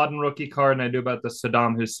Osama bin Laden rookie card, and I knew about the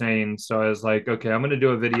Saddam Hussein. So I was like, okay, I'm going to do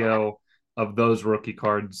a video of those rookie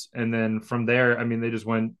cards. And then from there, I mean, they just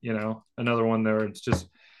went, another one there. It's just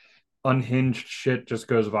unhinged shit just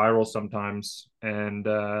goes viral sometimes. And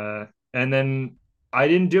then I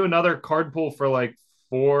didn't do another card pull for like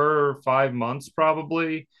 4 or 5 months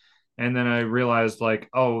probably. And then I realized like,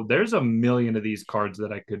 oh, there's a million of these cards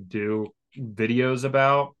that I could do videos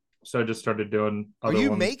about. So I just started doing other ones.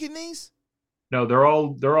 Are you making these? No, they're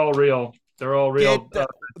all real. They're all real.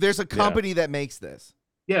 There's a company that makes this.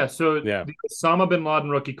 Yeah, so the Osama bin Laden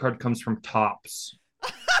rookie card comes from Topps.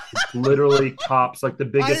 It's literally Topps, like the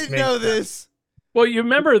biggest. I didn't know this. Well, you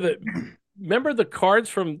remember the cards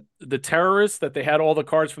from the terrorists that they had all the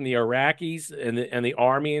cards from the Iraqis and the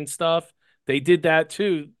army and stuff. They did that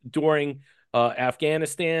too during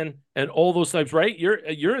Afghanistan and all those times, right?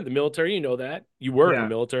 You're in the military, you know that. You were in the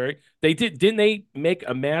military. Didn't they make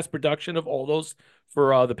a mass production of all those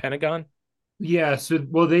for the Pentagon? Yeah, so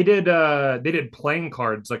well they did playing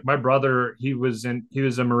cards. Like my brother, he was a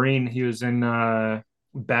Marine, he was in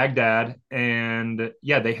Baghdad, and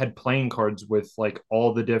yeah, they had playing cards with like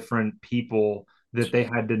all the different people that they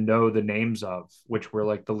had to know the names of, which were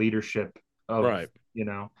like the leadership of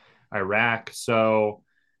Iraq. So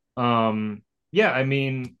yeah, I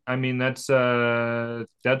mean that's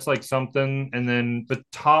like something. And then but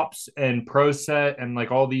Topps and Pro Set and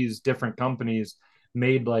like all these different companies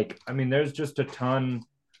made like, I mean, there's just a ton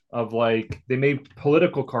of like, they made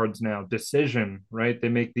political cards now, Decision, right? They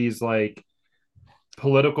make these like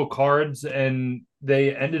political cards, and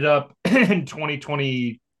they ended up in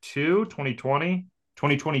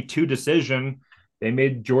 2022 Decision, they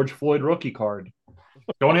made George Floyd rookie card.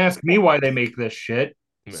 Don't ask me why they make this shit.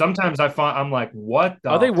 Sometimes I'm like, what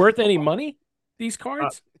are they worth any money, these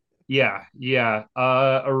cards? Yeah.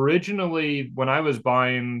 Originally when I was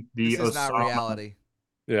buying the This is Osama, not reality.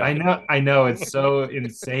 Yeah. I know it's so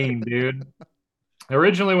insane, dude.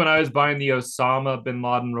 Originally when I was buying the Osama bin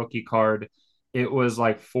Laden rookie card, it was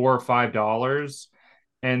like $4 or $5.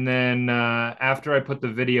 And then after I put the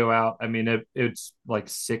video out, I mean it's like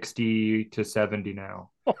 60 to 70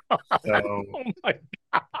 now. So, oh my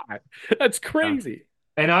God. That's crazy.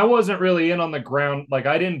 And I wasn't really in on the ground. Like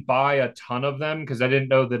I didn't buy a ton of them because I didn't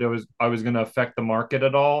know that I was going to affect the market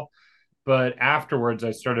at all. But afterwards,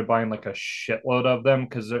 I started buying like a shitload of them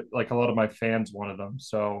because like a lot of my fans wanted them.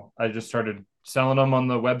 So I just started selling them on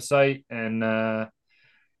the website. And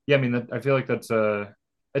yeah, I mean, I feel like it's a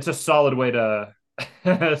solid way to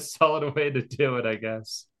do it, I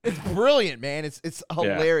guess. It's brilliant, man. It's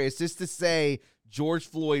hilarious just to say George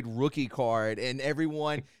Floyd rookie card, and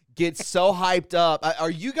everyone gets so hyped up.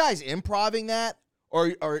 Are you guys improvising that,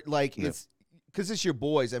 or like it's because it's your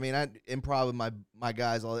boys? I mean, I improv with my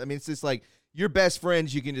guys all. I mean, it's just like your best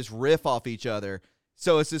friends. You can just riff off each other.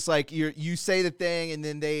 So it's just like you say the thing and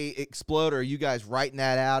then they explode. Or are you guys writing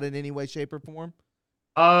that out in any way, shape, or form?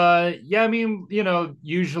 Yeah, I mean, you know,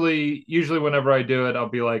 usually whenever I do it, I'll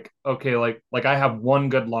be like, okay, like I have one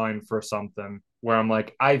good line for something where I'm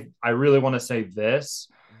like, I really want to say this.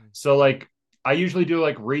 So like I usually do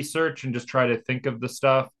like research and just try to think of the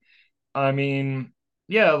stuff. I mean,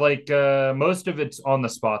 yeah, like most of it's on the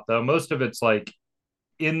spot though. Most of it's like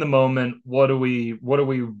in the moment, what are we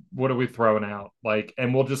throwing out? Like,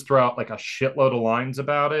 and we'll just throw out like a shitload of lines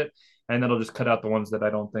about it, and then I'll just cut out the ones that I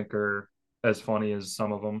don't think are as funny as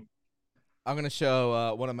some of them. I'm going to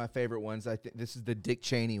show one of my favorite ones. I think this is the Dick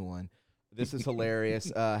Cheney one. This is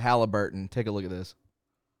hilarious. Halliburton. Take a look at this.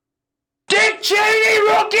 Dick Cheney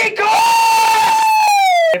rookie card!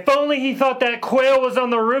 If only he thought that quail was on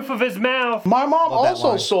the roof of his mouth. My mom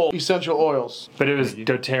also sold essential oils. But it was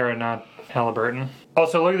doTERRA, not Halliburton.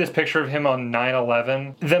 Also, look at this picture of him on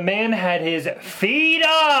 9/11. The man had his feet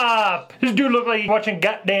up! This dude looked like he's watching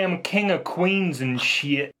goddamn King of Queens and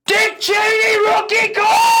shit. Dick Cheney rookie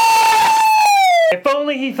card! If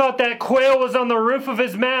only he thought that quail was on the roof of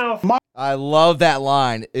his mouth. I love that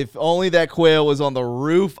line. If only that quail was on the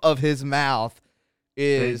roof of his mouth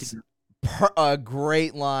is a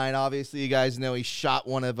great line. Obviously, you guys know he shot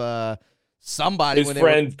one of somebody. His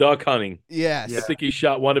friend duck hunting. Yes. I think he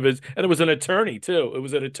shot one of his, and it was an attorney too. It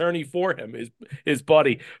was an attorney for him, his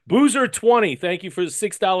buddy. Boozer20, thank you for the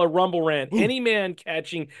 $6 Rumble rant. Any man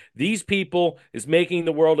catching these people is making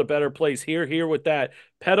the world a better place. Here with that.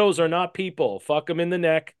 Pedos are not people. Fuck them in the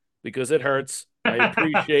neck because it hurts. I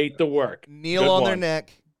appreciate the work. Kneel on their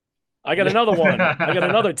neck. I got another one. I got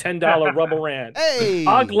another $10 Rumble rant. Hey!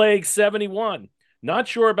 Ogleg71. Not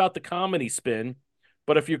sure about the comedy spin,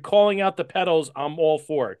 but if you're calling out the pedos, I'm all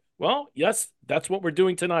for it. Well, yes, that's what we're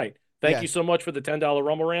doing tonight. Thank you so much for the $10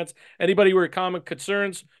 Rumble rants. Anybody with comment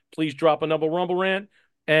concerns, please drop another Rumble rant,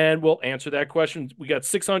 and we'll answer that question. We got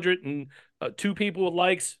 602 people with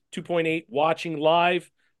likes, 2.8 watching live.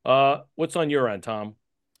 What's on your end, Tom?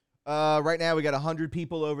 Right now, we got 100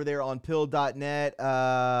 people over there on pill.net.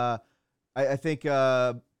 I think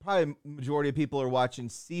probably majority of people are watching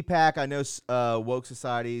CPAC. I know Woke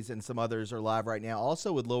Societies and some others are live right now,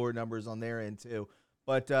 also with lower numbers on their end too.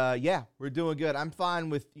 But yeah, we're doing good. I'm fine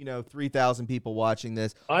with 3,000 people watching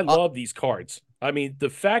this. I love these cards. I mean, the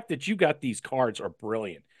fact that you got these cards are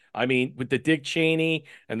brilliant. I mean, with the Dick Cheney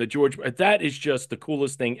and the George, that is just the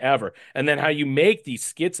coolest thing ever. And then how you make these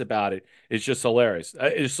skits about it is just hilarious.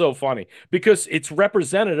 It's so funny because it's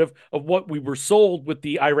representative of what we were sold with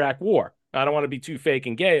the Iraq War. I don't want to be too fake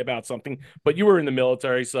and gay about something, but you were in the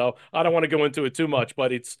military, so I don't want to go into it too much,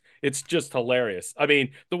 but it's just hilarious. I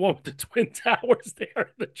mean, the one with the Twin Towers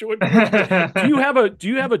there, the George Floyd. Do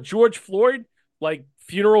you have a George Floyd like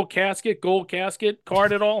funeral casket, gold casket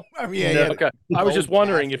card at all? Yeah. Okay. I was just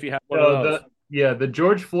wondering if you had one of those. The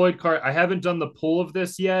George Floyd card. I haven't done the pull of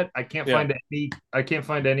this yet. I can't find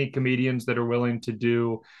any comedians that are willing to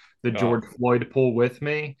do the George Floyd pull with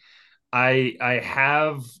me. I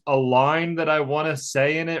have a line that I want to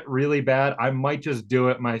say in it really bad. I might just do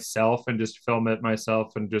it myself and just film it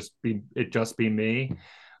myself and just be me.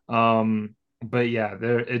 But yeah,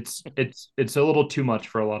 it's a little too much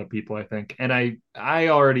for a lot of people, I think. And I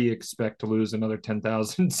already expect to lose another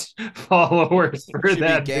 10,000 followers for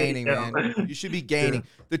that. Gaining, man. You should be gaining.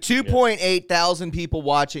 The 2.8 thousand people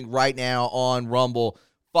watching right now on Rumble,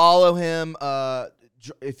 follow him.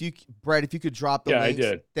 Brett, if you could drop the links. I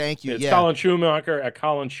did. Thank you. It's Colin Schumacher at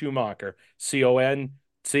Colin Schumacher. CONCLIN.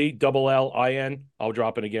 I'll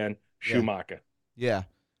drop it again. Schumacher. Yeah.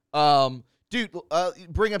 Dude,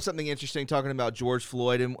 bring up something interesting talking about George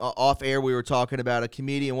Floyd. And off air, we were talking about a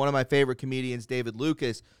comedian, one of my favorite comedians, David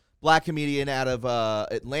Lucas, black comedian out of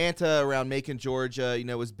Atlanta, around Macon, Georgia.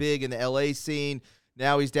 Was big in the LA scene.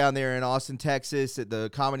 Now he's down there in Austin, Texas at the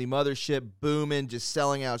Comedy Mothership, booming, just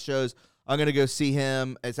selling out shows. I'm going to go see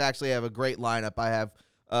him. I have a great lineup. I have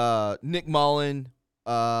Nick Mullen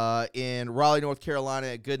in Raleigh, North Carolina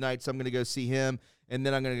at Good Night, so I'm going to go see him. And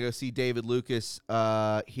then I'm going to go see David Lucas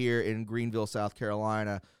here in Greenville, South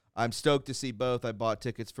Carolina. I'm stoked to see both. I bought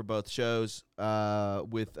tickets for both shows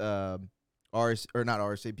with not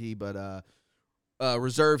RSVP, but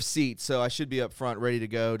reserved seats. So I should be up front ready to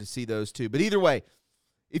go to see those two. But either way,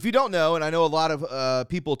 if you don't know, and I know a lot of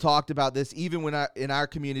people talked about this, even when in our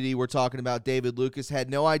community we're talking about David Lucas, had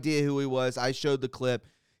no idea who he was. I showed the clip.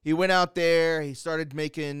 He went out there, he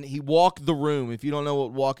walked the room. If you don't know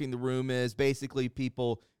what walking the room is, basically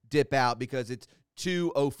people dip out because it's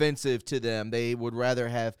too offensive to them. They would rather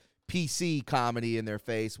have PC comedy in their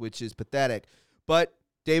face, which is pathetic. But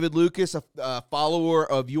David Lucas, a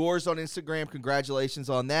follower of yours on Instagram, congratulations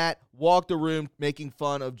on that. Walked the room making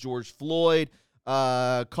fun of George Floyd,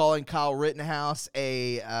 calling Kyle Rittenhouse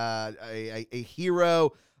a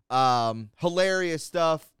hero. Hilarious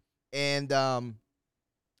stuff. And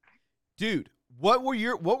dude, what were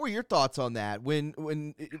your thoughts on that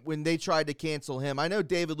when they tried to cancel him? I know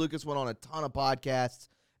David Lucas went on a ton of podcasts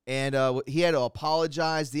and he had to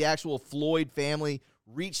apologize. The actual Floyd family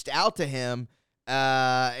reached out to him.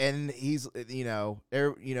 And he's, a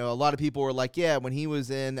lot of people were like, yeah, when he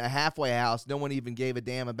was in a halfway house, no one even gave a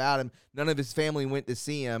damn about him. None of his family went to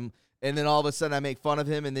see him. And then all of a sudden I make fun of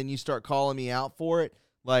him and then you start calling me out for it.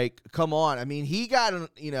 Like, come on. I mean, they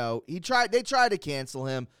tried to cancel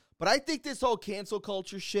him, but I think this whole cancel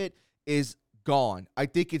culture shit is gone. I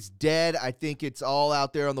think it's dead. I think it's all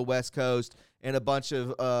out there on the West Coast and a bunch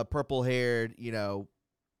of purple-haired,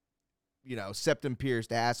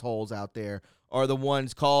 septum-pierced assholes out there are the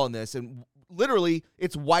ones calling this. And literally,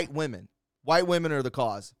 it's white women. White women are the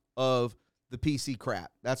cause of the PC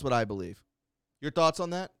crap. That's what I believe. Your thoughts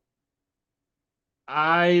on that?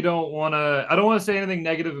 I don't want to say anything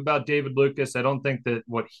negative about David Lucas. I don't think that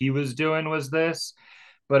what he was doing was this,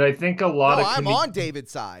 but I think a lot of I'm on David's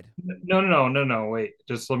side. No. Wait,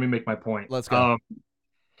 just let me make my point. Let's go.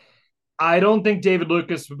 I don't think David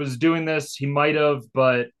Lucas was doing this. He might have,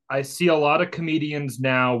 but I see a lot of comedians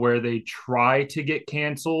now where they try to get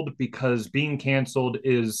canceled because being canceled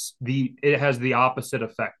it has the opposite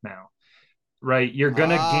effect now, right? You're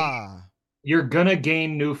gonna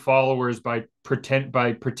gain new followers by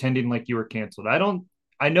pretending like you were canceled. I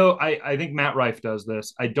think Matt Rife does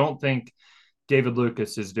this. I don't think David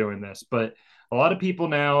Lucas is doing this, but a lot of people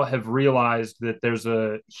now have realized that there's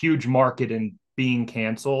a huge market in being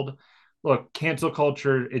canceled. Look, cancel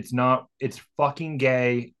culture, it's fucking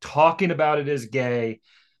gay. Talking about it is gay.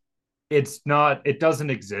 It doesn't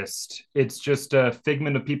exist. It's just a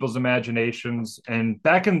figment of people's imaginations. And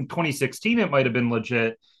back in 2016, it might have been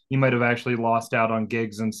legit. You might have actually lost out on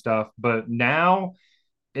gigs and stuff. But now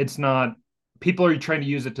it's not. People are trying to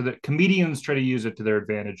use it comedians try to use it to their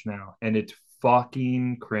advantage now. And it's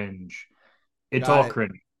fucking cringe. It's all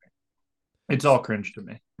cringe. It's all cringe to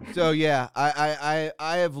me. So yeah, I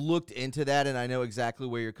have looked into that and I know exactly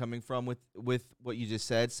where you're coming from with what you just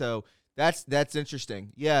said. So that's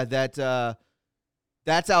interesting. Yeah, that's out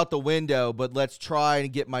the window, but let's try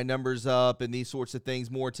and get my numbers up and these sorts of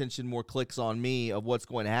things, more attention, more clicks on me of what's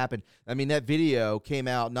going to happen. I mean, that video came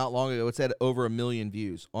out not long ago. It's had over 1 million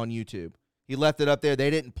views on YouTube. He left it up there. They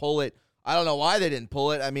didn't pull it. I don't know why they didn't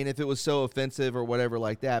pull it. I mean, if it was so offensive or whatever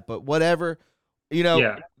like that, but whatever,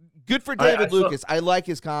 Good for David Lucas. I like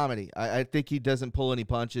his comedy. I think he doesn't pull any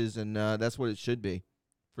punches, and that's what it should be.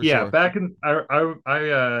 Yeah, sure. back in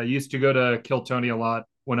I used to go to Kill Tony a lot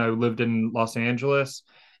when I lived in Los Angeles.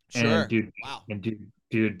 Sure. And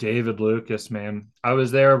dude, David Lucas, man. I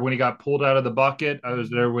was there when he got pulled out of the bucket. I was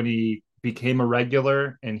there when he became a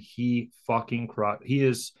regular, and he fucking crushed.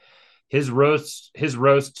 His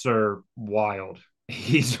roasts are wild.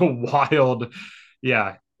 He's a wild,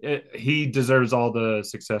 yeah. He deserves all the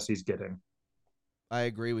success he's getting. I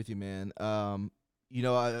agree with you, man.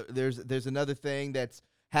 There's another thing that's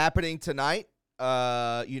happening tonight.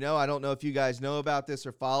 I don't know if you guys know about this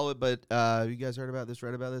or follow it, but you guys heard about this,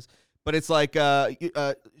 read about this? But it's like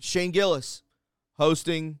Shane Gillis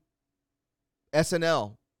hosting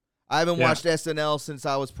SNL. I haven't watched SNL since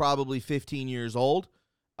I was probably 15 years old.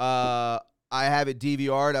 I have it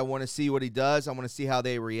DVR'd. I want to see what he does. I want to see how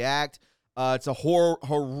they react. It's a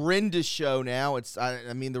horrendous show now.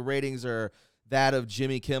 The ratings are that of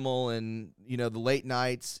Jimmy Kimmel and, the late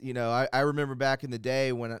nights. I remember back in the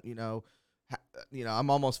day when, I'm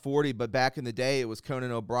almost 40, but back in the day it was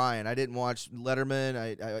Conan O'Brien. I didn't watch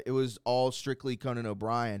Letterman. It was all strictly Conan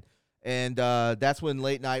O'Brien. And that's when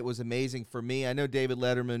late night was amazing for me. I know David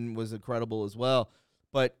Letterman was incredible as well,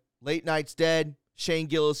 but late night's dead. Shane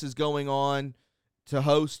Gillis is going on to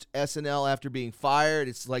host SNL after being fired.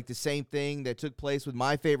 It's like the same thing that took place with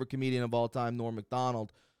my favorite comedian of all time, Norm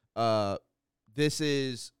Macdonald. This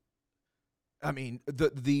is,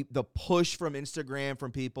 the push from Instagram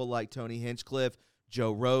from people like Tony Hinchcliffe,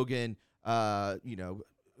 Joe Rogan,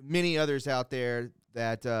 many others out there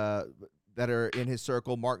that are in his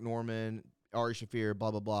circle, Mark Norman, Ari Shaffir,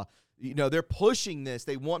 blah, blah, blah. They're pushing this.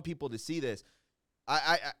 They want people to see this.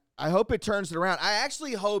 I hope it turns it around. I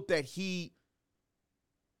actually hope that he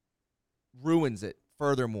ruins it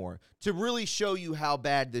furthermore to really show you how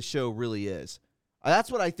bad this show really is.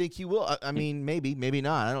 That's what I think he will. Maybe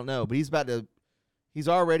not. I don't know. But he's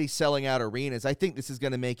already selling out arenas. I think this is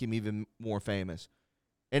going to make him even more famous.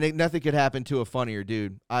 And nothing could happen to a funnier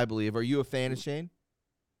dude, I believe. Are you a fan of Shane?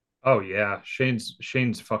 Oh, yeah.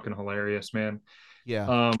 Shane's fucking hilarious, man.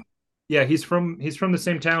 Yeah. Yeah, he's from the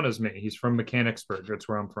same town as me. He's from Mechanicsburg. That's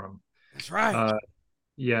where I'm from. That's right.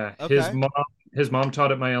 Yeah. Okay. His mom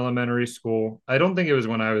taught at my elementary school. I don't think it was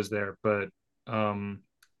when I was there, but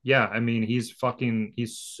yeah,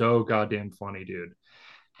 he's so goddamn funny, dude.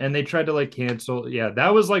 And they tried to cancel. Yeah,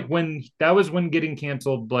 that was when getting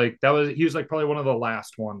canceled. He was probably one of the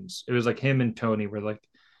last ones. It was him and Tony were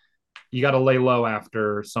you got to lay low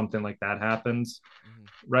after something like that happens. Mm-hmm.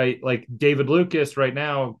 Right? David Lucas right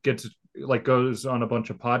now goes on a bunch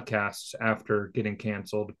of podcasts after getting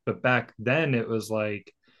canceled. But back then it was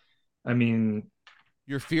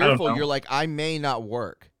you're fearful. You're I may not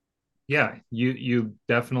work. Yeah, you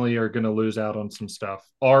definitely are going to lose out on some stuff.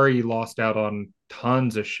 Ari lost out on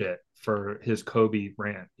tons of shit for his Kobe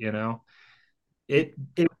rant. It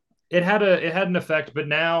had an effect, but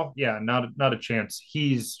now, yeah, not a chance.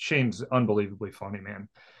 Shane's unbelievably funny, man.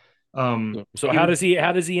 So how does he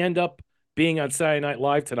end up being on Saturday Night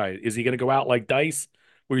Live tonight? Is he going to go out like Dice,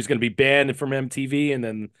 where he's going to be banned from MTV and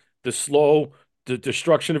then the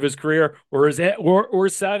destruction of his career, or is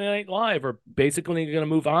Saturday Night Live are basically going to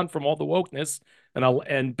move on from all the wokeness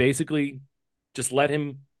and basically just let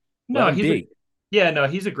him be?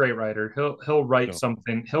 He's a great writer. He'll write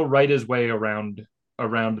something. He'll write his way around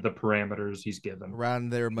the parameters he's given, around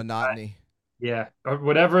their monotony. Yeah, or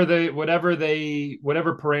whatever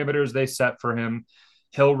parameters they set for him,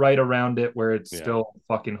 he'll write around it where it's still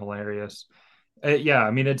fucking hilarious.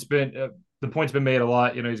 It's been the point's been made a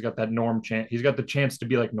lot. He's got that Norm chance. He's got the chance to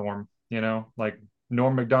be like Norm. Like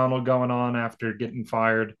Norm Macdonald going on after getting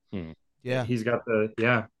fired. Yeah, he's got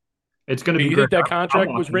It's going to be. You think that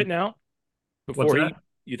contract was written out before that?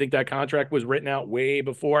 You think that contract was written out way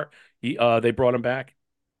before they brought him back?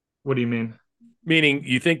 What do you mean? Meaning,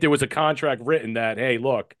 you think there was a contract written that, hey,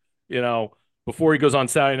 look, before he goes on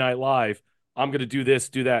Saturday Night Live, I'm going to do this,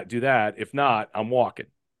 do that, do that. If not, I'm walking.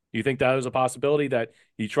 You think that was a possibility that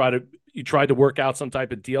he tried to work out some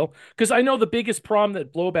type of deal? Because I know the biggest problem,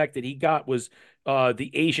 that blowback that he got was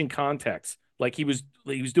the Asian context. He was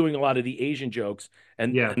doing a lot of the Asian jokes,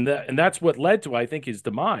 and that's what led to, I think, his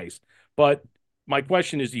demise. But my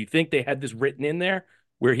question is, do you think they had this written in there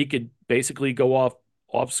where he could basically go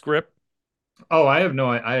off script? Oh, I have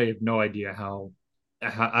no idea how.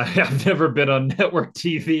 I've never been on network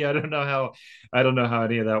TV. I don't know how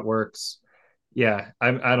any of that works. Yeah,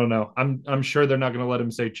 I don't know. I'm sure they're not going to let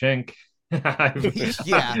him say chink. I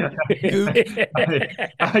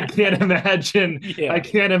can't imagine. Yeah. I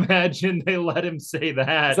can't imagine they let him say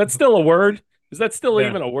that. Is that still a word? Is that still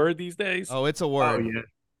even a word these days? Oh, it's a word. Oh, yeah.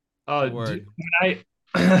 Word.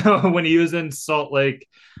 When he was in Salt Lake,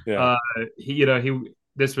 Yeah.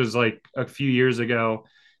 This was like a few years ago.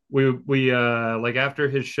 We like after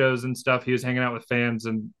his shows and stuff, he was hanging out with fans,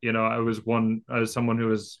 and I was someone who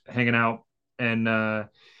was hanging out, and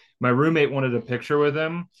my roommate wanted a picture with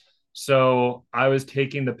him, so I was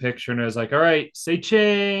taking the picture, and I was like, "All right, say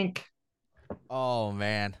chink." Oh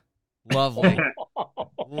man, lovely,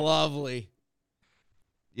 lovely.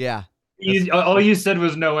 Yeah. All you said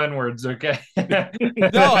was no N words, okay? No,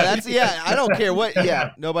 I don't care what.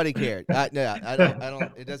 Yeah, nobody cared. I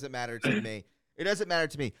don't. It doesn't matter to me. It doesn't matter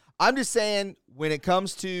to me. I'm just saying when it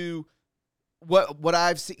comes to what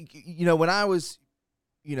I've seen, when I was,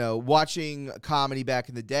 watching comedy back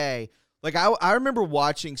in the day, like I remember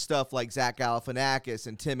watching stuff like Zach Galifianakis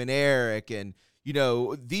and Tim and Eric and,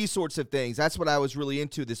 these sorts of things. That's what I was really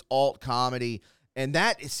into, this alt comedy. And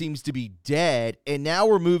that seems to be dead. And now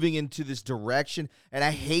we're moving into this direction. And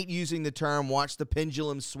I hate using the term watch the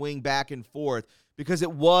pendulum swing back and forth because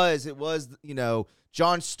it was,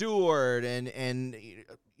 Jon Stewart and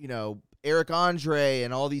Eric Andre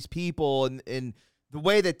and all these people and the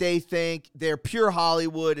way that they think they're pure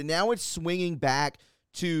Hollywood. And now it's swinging back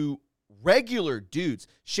to regular dudes.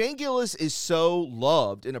 Shane Gillis is so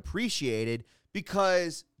loved and appreciated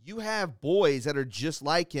because you have boys that are just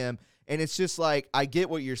like him. And it's just like, I get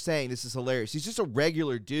what you're saying. This is hilarious. He's just a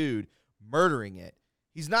regular dude murdering it.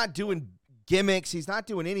 He's not doing gimmicks. He's not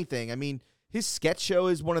doing anything. I mean, his sketch show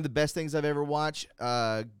is one of the best things I've ever watched.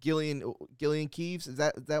 Gillian Keeves, is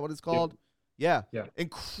that what it's called? Yeah.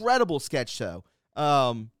 Incredible sketch show.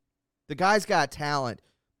 The guy's got talent,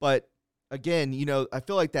 but again, I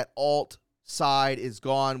feel like that alt side is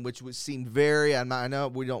gone, which seemed very. I know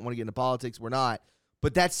we don't want to get into politics. We're not,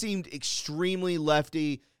 but that seemed extremely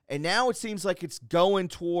lefty. And now it seems like it's going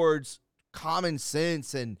towards common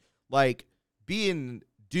sense and like being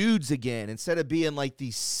dudes again instead of being like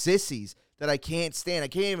these sissies that I can't stand. I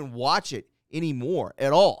can't even watch it anymore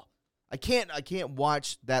at all. I can't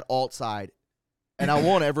watch that alt side, and I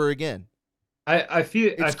won't ever again. I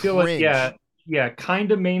feel cringe. like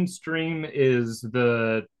kind of mainstream is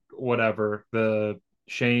the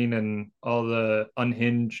Shane and all the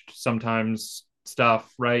unhinged sometimes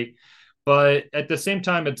stuff, right? But at the same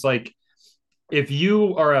time, it's like, if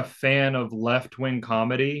you are a fan of left-wing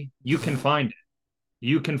comedy, you can find it.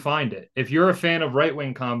 You can find it. If you're a fan of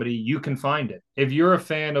right-wing comedy, you can find it. If you're a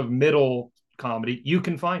fan of middle comedy, you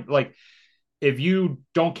can find, like, if you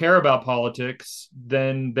don't care about politics,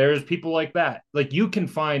 then there's people like that. Like, you can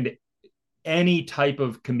find any type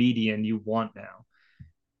of comedian you want now,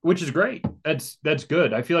 which is great. That's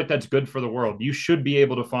good. I feel like that's good for the world. You should be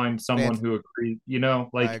able to find someone who agrees,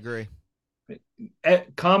 I agree.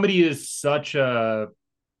 Comedy is such a,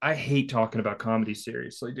 I hate talking about comedy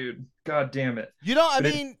seriously, dude. God damn it.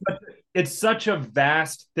 It's such a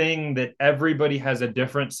vast thing that everybody has a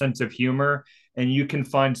different sense of humor, and you can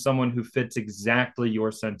find someone who fits exactly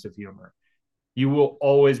your sense of humor. You will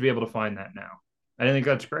always be able to find that now. I think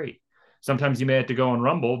that's great. Sometimes you may have to go on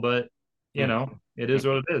Rumble, but it is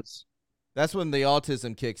what it is. That's when the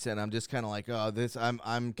autism kicks in. I'm just kind of like,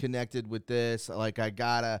 I'm connected with this. Like, I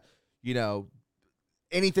gotta,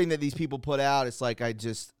 anything that these people put out, it's like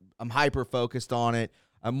I'm hyper focused on it.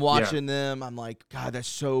 I'm watching them. I'm like, God, that's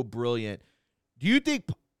so brilliant. Do you think,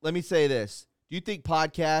 let me say this, do you think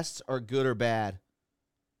podcasts are good or bad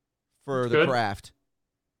for the craft?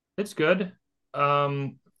 It's good.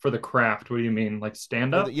 For the craft, what do you mean? Like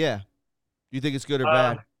stand up? Yeah. Do you think it's good or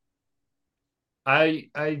bad? I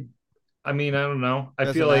mean, I don't know. I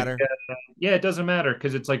Doesn't feel like, matter. it doesn't matter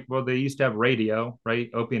because it's like, well, they used to have radio,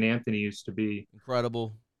 right? Opie and Anthony used to be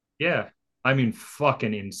incredible. Yeah. I mean,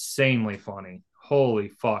 fucking insanely funny. Holy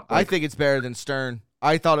fuck. I think it's better than Stern.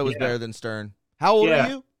 I thought it was better than Stern. How old are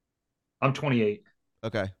you? I'm 28.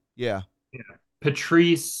 Okay. Yeah.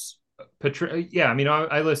 Patrice. Yeah. I mean,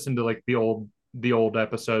 I listened to like the old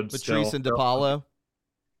episodes. Patrice and DePaulo.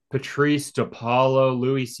 Patrice, DePaulo,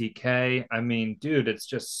 Louis C.K. I mean, dude, it's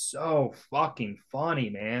just so fucking funny,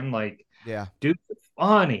 man. Like, dude, it's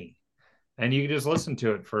funny. And you can just listen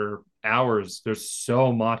to it for hours. There's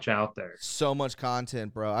so much out there. So much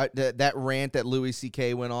content, bro. That rant that Louis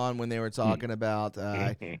C.K. went on when they were talking about,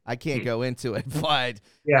 I can't go into it, but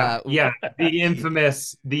the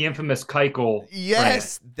infamous Keuchel.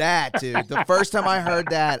 Yes, rant. that, dude. The first time I heard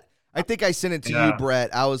that, I think I sent it to you,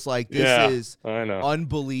 Brett. I was like, this is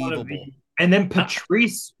unbelievable. And then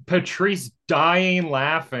Patrice dying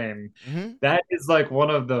laughing. Mm-hmm. That is like one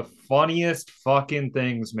of the funniest fucking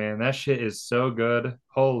things, man. That shit is so good.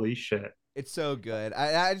 Holy shit. It's so good.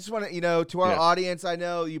 I just want to, to our audience, I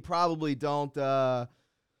know you probably don't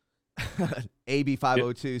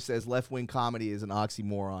AB502 says left-wing comedy is an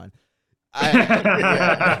oxymoron.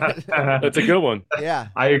 That's a good one. Yeah.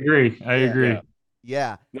 I agree. I agree.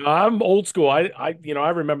 Yeah. No, I'm old school. I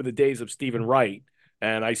remember the days of Stephen Wright,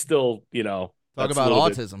 and I still, talk that's about a little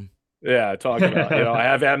bit- autism. Yeah, talk about, I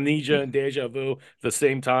have amnesia and deja vu at the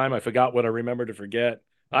same time. I forgot what I remember to forget.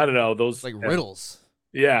 I don't know, those like riddles.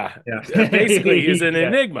 Yeah. Yeah. Basically, he's an Yeah.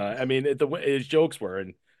 enigma. I mean, his jokes were,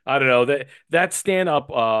 and I don't know, that stand up,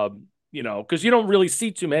 because you don't really see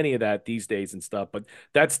too many of that these days and stuff, but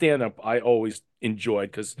that stand up I always enjoyed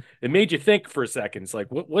because it made you think for a second. It's like,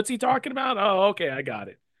 what's he talking about? Oh, okay, I got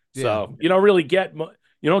it. Yeah. So you don't really get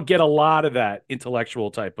a lot of that intellectual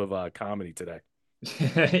type of comedy today.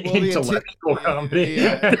 Intellectual comedy.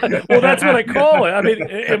 Well, that's what I call it. I mean,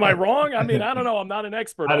 am I wrong? I mean, I don't know. I'm not an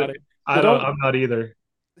expert on it. I'm not either.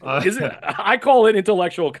 I call it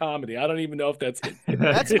intellectual comedy. I don't even know if that's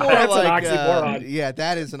That's more that's like an oxymoron. yeah,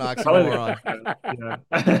 that is an oxymoron. Yeah.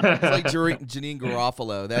 It's like Janine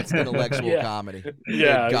Garofalo. That's intellectual comedy.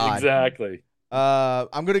 Yeah, Good God. exactly.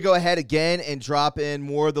 I'm going to go ahead again and drop in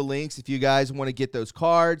more of the links if you guys want to get those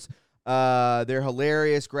cards. They're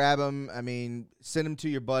hilarious. Grab them. I mean, send them to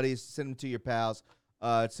your buddies. Send them to your pals.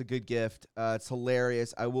 It's a good gift. It's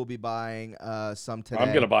hilarious. I will be buying some today. I'm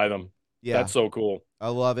going to buy them. Yeah. That's so cool. I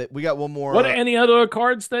love it. We got one more. What any other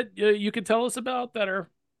cards that you could tell us about that are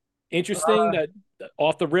interesting that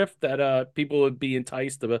off the riff that people would be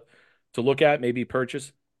enticed to look at, maybe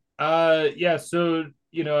purchase? Yeah, so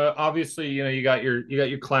obviously, you got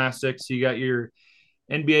your classics, you got your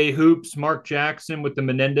NBA hoops, Mark Jackson with the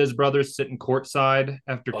Menendez brothers sitting courtside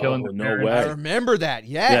after killing their parents. I remember that.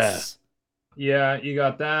 Yes. Yeah, you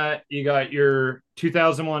got that. You got your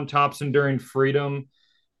 2001 Topps Enduring Freedom.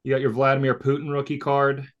 You got your Vladimir Putin rookie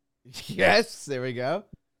card. Yes, there we go.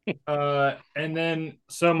 And then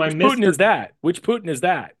my Which Putin is that? Which Putin is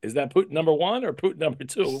that? Is that Putin number 1 or Putin number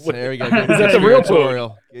 2? There we go. Is that the real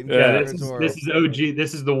Putin? Yeah, this is OG.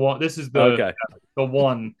 This is the one. This is the the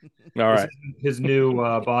one. All right. His new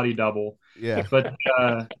body double. Yeah.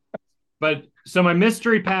 But so my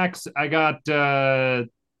mystery packs, I got.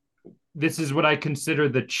 This is what I consider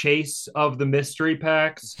the chase of the mystery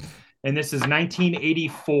packs, and this is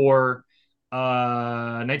 1984.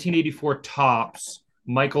 1984 Topps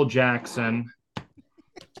Michael Jackson.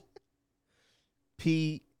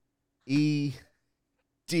 PED.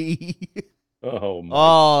 Oh,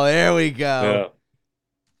 oh, there we go. Yeah.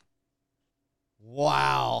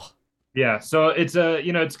 Wow. Yeah, so it's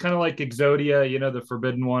it's kind of like Exodia, the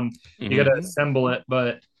forbidden one. You got to assemble it,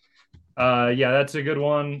 but yeah, that's a good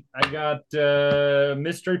one. I got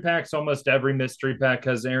mystery packs. Almost every mystery pack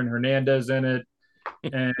has Aaron Hernandez in it,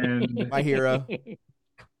 and my hero.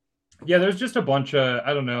 Yeah, there's just a bunch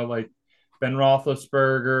of like Ben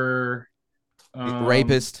Roethlisberger,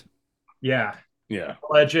 rapist. Yeah, yeah,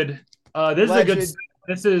 alleged. This is a good.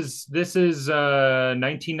 This is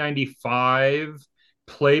 1995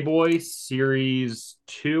 Playboy Series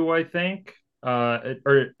 2, I think,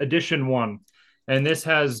 or Edition 1, and this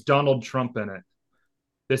has Donald Trump in it.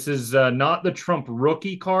 This is not the Trump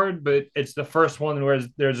rookie card, but it's the first one where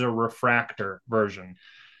there's a refractor version.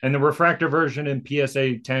 And the refractor version in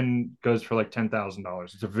PSA 10 goes for like $10,000.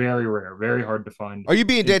 It's a very rare, very hard to find. Are you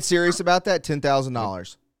being dead serious about that?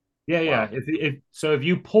 $10,000. Yeah. Wow. If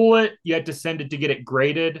you pull it, you have to send it to get it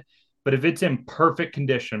graded. But if it's in perfect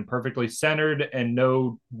condition, perfectly centered, and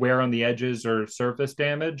no wear on the edges or surface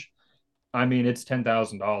damage, I mean, it's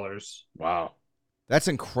 $10,000. Wow, that's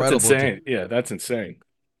incredible. That's insane. Yeah, that's insane.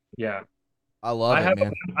 Yeah, I love it,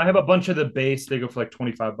 man. I have a bunch of the base. They go for like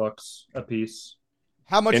 $25 a piece.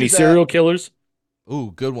 How much? Any is that? serial killers?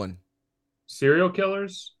 Ooh, good one. Serial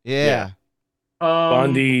killers? Yeah.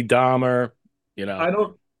 Bundy, Dahmer.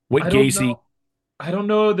 Gacy. I don't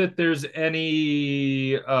know that there's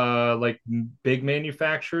any like big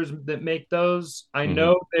manufacturers that make those. I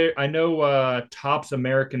know Topps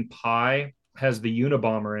American Pie has the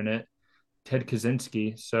Unabomber in it, Ted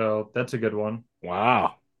Kaczynski. So that's a good one.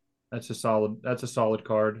 Wow. That's a solid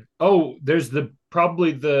card. Oh, there's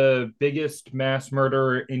probably the biggest mass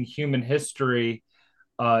murderer in human history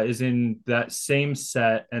is in that same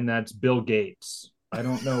set, and that's Bill Gates. I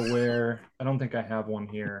don't know where. I don't think I have one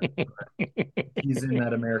here. He's in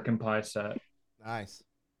that American Pie set. Nice.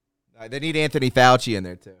 They need Anthony Fauci in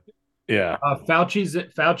there too. Yeah.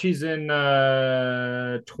 Fauci's in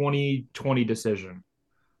 2020 Decision.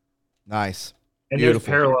 Nice. And beautiful. There's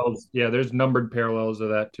parallels. Yeah, there's numbered parallels of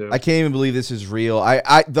that too. I can't even believe this is real.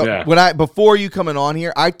 Before you coming on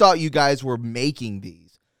here, I thought you guys were making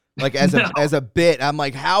these like as a bit. I'm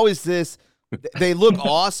like, how is this? They look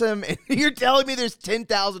awesome, and you're telling me there's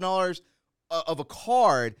 $10,000 of a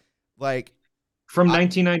card. Like, from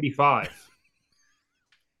 1995.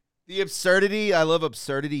 The absurdity. I love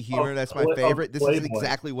absurdity humor. That's my favorite. This is Playboy.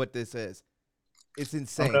 exactly what this is. It's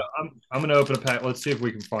insane. I'm gonna open a pack. Let's see if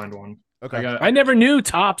we can find one. Okay. I never knew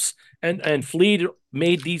Topps and Fleet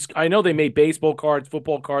made these. I know they made baseball cards,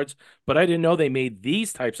 football cards, but I didn't know they made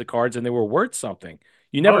these types of cards and they were worth something.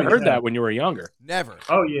 You never heard that when you were younger. Never.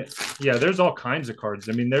 Oh yeah, yeah. There's all kinds of cards.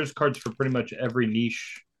 I mean, there's cards for pretty much every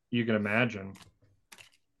niche you can imagine.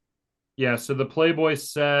 Yeah. So the Playboy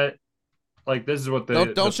set, like this is what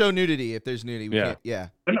the don't show nudity if there's nudity. Yeah.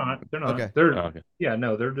 They're not. They're not. Okay. They're yeah.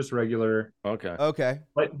 No, they're just regular. Okay. Okay.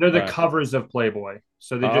 Like they're the All right. covers of Playboy.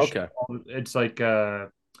 So they just. Okay. It's like I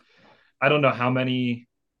don't know how many.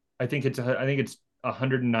 I think it's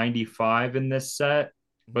 195 in this set,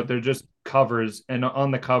 but they're just covers, and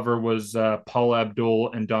on the cover was Paul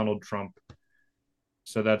Abdul and Donald Trump.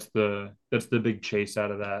 So that's the big chase out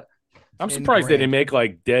of that. I'm surprised they didn't make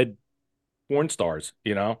like dead porn stars.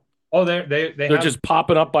 You know. Oh, they're just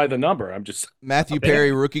popping up by the number. I'm just Matthew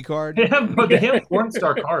Perry rookie card. They have porn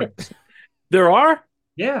star cards. There are?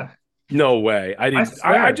 Yeah. No way. I didn't.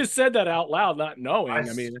 swear. I just said that out loud, not knowing.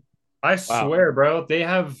 I mean, I swear, bro. They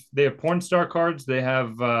have porn star cards. They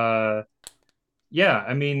have yeah,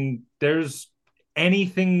 I mean, there's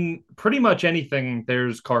anything, pretty much anything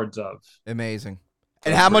there's cards of. Amazing.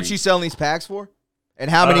 And how much you selling these packs for?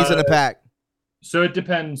 And how many's in a pack? So it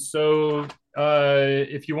depends. So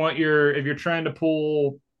if you're trying to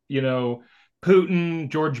pull, Putin,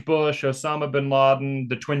 George Bush, Osama bin Laden,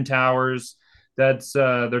 the Twin Towers, that's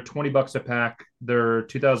they're $20 a pack. They're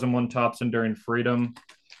 2001 Topps Enduring Freedom.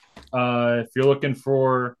 If you're looking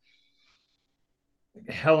for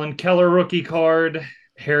Helen Keller rookie card,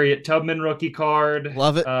 Harriet Tubman rookie card,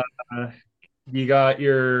 love it. You got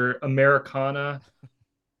your Americana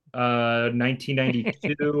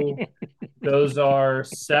 1992. Those are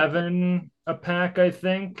 $7 a pack, I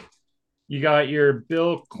think. You got your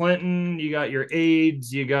Bill Clinton, you got your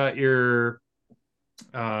AIDS, you got your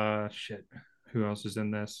who else is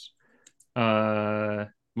in this?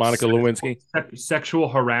 Monica Lewinsky. Sexual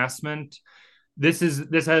harassment. This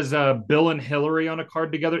has Bill and Hillary on a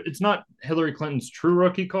card together. It's not Hillary Clinton's true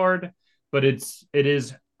rookie card, but it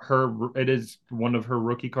is one of her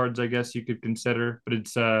rookie cards, I guess you could consider. But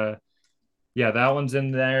it's that one's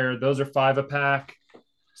in there. Those are $5 a pack.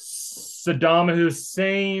 Saddam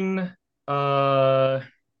Hussein,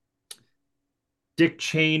 Dick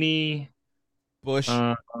Cheney, Bush,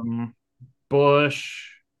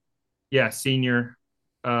 senior.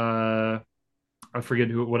 I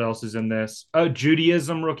forget what else is in this.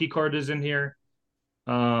 Judaism rookie card is in here.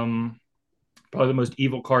 Probably the most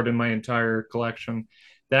evil card in my entire collection.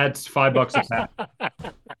 That's $5 a pack.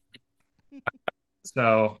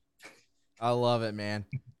 So, I love it, man.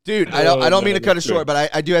 Dude, I don't mean to cut it short, but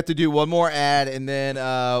I do have to do one more ad, and then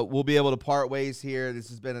we'll be able to part ways here. This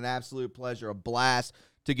has been an absolute pleasure, a blast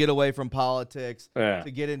to get away from politics,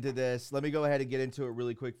 to get into this. Let me go ahead and get into it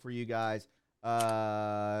really quick for you guys.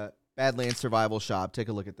 Badlands Survival Shop. Take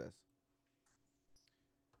a look at this.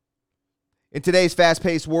 In today's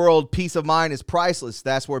fast-paced world, peace of mind is priceless.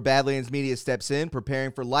 That's where Badlands Media steps in.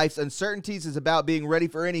 Preparing for life's uncertainties is about being ready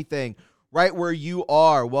for anything, right where you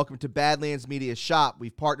are. Welcome to Badlands Media Shop.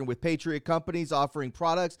 We've partnered with Patriot Companies, offering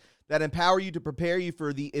products that empower you to prepare you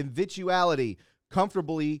for the eventuality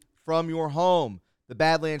comfortably from your home. The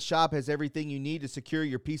Badlands Shop has everything you need to secure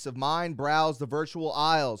your peace of mind. Browse the virtual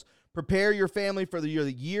aisles. Prepare your family for the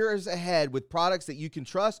years ahead with products that you can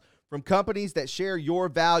trust from companies that share your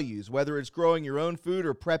values. Whether it's growing your own food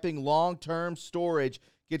or prepping long-term storage,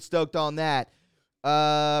 get stoked on that.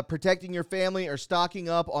 Protecting your family or stocking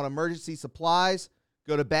up on emergency supplies,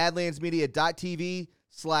 go to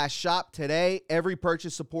badlandsmedia.tv/shop today. Every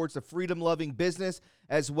purchase supports a freedom-loving business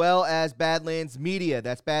as well as Badlands Media.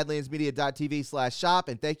 That's badlandsmedia.tv/shop.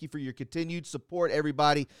 And thank you for your continued support,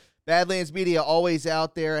 everybody. Badlands Media always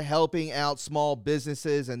out there helping out small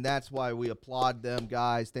businesses, and that's why we applaud them,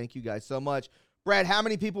 guys. Thank you guys so much. Brad, how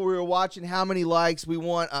many people we were watching? How many likes? We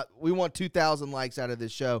want 2,000 likes out of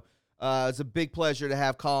this show. It's a big pleasure to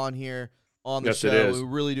have Colin here on the show. It is. We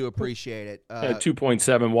really do appreciate it.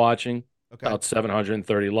 2.7 watching, okay. About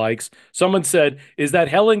 730 likes. Someone said, is that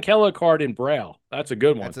Helen Keller card in Braille? That's a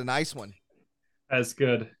good one. That's a nice one. That's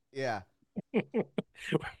good. Yeah.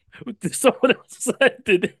 Someone else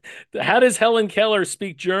said, how does Helen Keller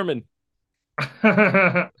speak German?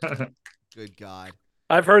 Good God.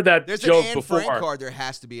 I've heard that There's joke an Anne before. Frank card. There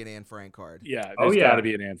has to be an Anne Frank card. Yeah, there's got to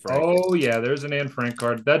be an Anne Frank. Oh yeah, there's an Anne Frank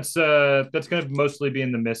card. That's going to mostly be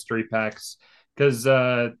in the mystery packs because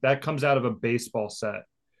that comes out of a baseball set.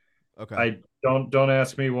 Okay. I don't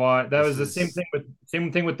ask me why. That was the same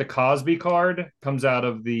thing with the Cosby card. Comes out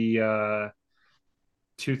of the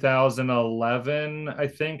 2011, I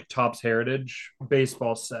think, Topps Heritage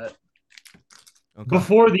baseball set. Okay.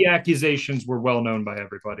 Before the accusations were well known by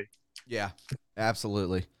everybody. Yeah,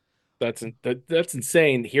 absolutely. That's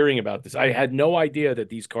insane hearing about this. I had no idea that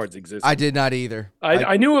these cards existed. I did not either.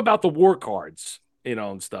 I knew about the war cards,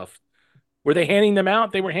 and stuff. Were they handing them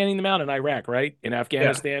out? They were handing them out in Iraq, right? In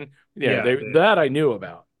Afghanistan? Yeah, that I knew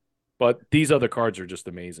about. But these other cards are just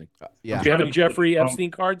amazing. Yeah. Do you have any Jeffrey Epstein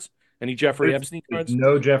cards? Any Jeffrey Epstein cards?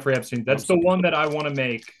 No Jeffrey Epstein. That's the one that I want to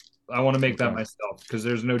make. I want to make that myself because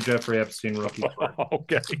there's no Jeffrey Epstein rookie card.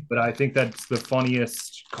 Okay. But I think that's the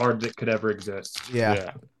funniest card that could ever exist.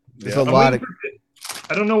 Yeah. There's a lot of...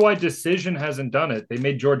 I don't know why Decision hasn't done it. They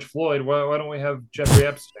made George Floyd. Why don't we have Jeffrey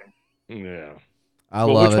Epstein? Yeah.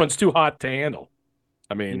 Which one's too hot to handle?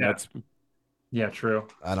 I mean, that's... Yeah, true.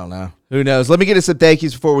 I don't know. Who knows? Let me get us some thank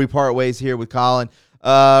yous before we part ways here with Colin.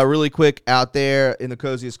 Really quick, out there in the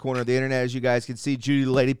coziest corner of the internet, as you guys can see, Judy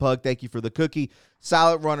the Lady Pug, thank you for the cookie.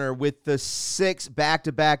 Silent Runner with the 6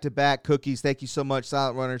 back-to-back-to-back cookies. Thank you so much,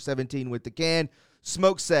 Silent Runner 17 with the can.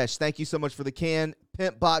 Smoke Sesh, thank you so much for the can.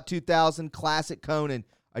 Pimpbot 2000, Classic Conan.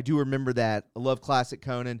 I do remember that. I love Classic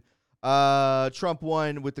Conan. Trump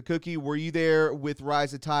 1 with the cookie. Were you there with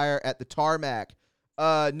Rise Attire at the tarmac?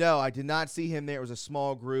 No, I did not see him there. It was a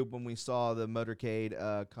small group when we saw the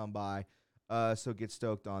motorcade come by. So get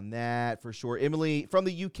stoked on that for sure. Emily from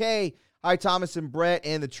the UK. Hi, Thomas and Brett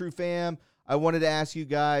and the True Fam. I wanted to ask you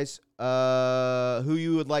guys who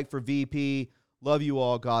you would like for VP. Love you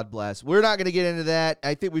all. God bless. We're not going to get into that.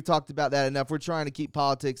 I think we talked about that enough. We're trying to keep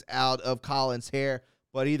politics out of Colin's hair.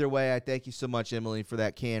 But either way, I thank you so much, Emily, for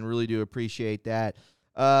that can. Really do appreciate that.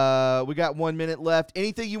 We got 1 minute left.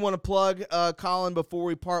 Anything you want to plug, Colin, before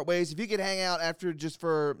we part ways? If you could hang out after just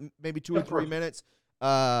for maybe 2 or 3 minutes,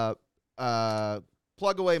 plug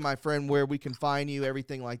away, my friend, where we can find you,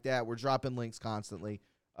 everything like that. We're dropping links constantly.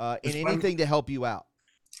 And anything to help you out.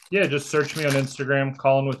 Yeah, just search me on Instagram,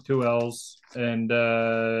 Colin with 2 L's and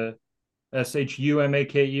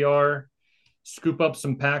SHUMAKER. Scoop up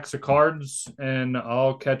some packs of cards, and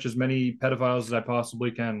I'll catch as many pedophiles as I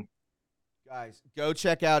possibly can. Guys, go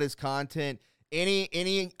check out his content. Any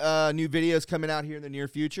new videos coming out here in the near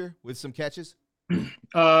future with some catches?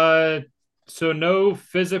 So no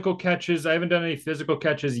physical catches. I haven't done any physical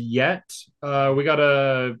catches yet. We got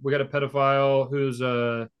a pedophile who's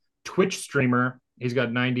a Twitch streamer. He's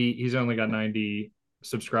only got 90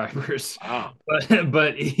 subscribers. Wow.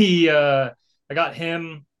 But he I got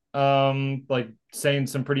him like saying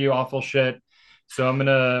some pretty awful shit. So I'm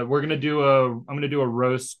gonna do a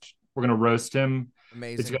roast. We're gonna roast him.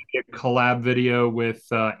 Amazing. It's gonna be a collab video with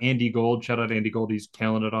Andy Gold. Shout out Andy Gold. He's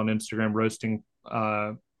killing it on Instagram roasting.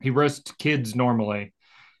 He roasts kids normally,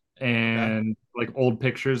 and like old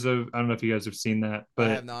pictures of. I don't know if you guys have seen that,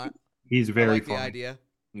 but I have not. He's very I like funny. the idea.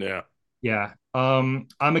 Yeah. I'm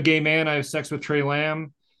a gay man. I have sex with Trey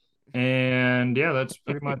Lamb, and yeah, that's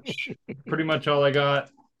pretty much all I got.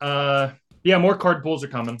 More card pulls are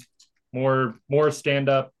coming. More stand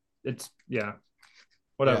up. It's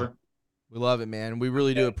whatever. Yeah. We love it, man. We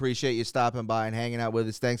really do appreciate you stopping by and hanging out with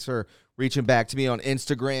us. Thanks for reaching back to me on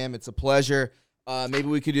Instagram. It's a pleasure. Maybe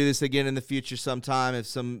we could do this again in the future sometime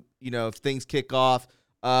if if things kick off.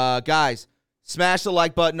 Guys, smash the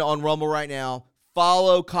like button on Rumble right now.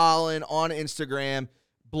 Follow Colin on Instagram.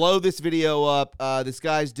 Blow this video up. This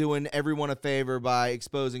guy's doing everyone a favor by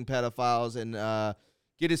exposing pedophiles, and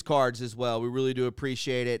get his cards as well. We really do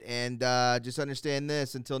appreciate it. And just understand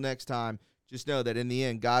this, until next time, just know that in the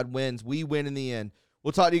end, God wins. We win in the end.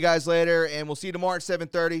 We'll talk to you guys later, and we'll see you tomorrow at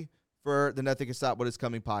 7:30 for the Nothing Can Stop What Is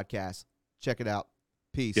Coming podcast. Check it out.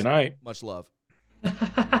 Peace. Good night. Much love.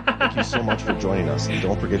 Thank you so much for joining us, and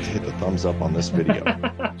don't forget to hit the thumbs up on this video.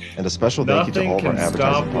 And a special thank you to all of our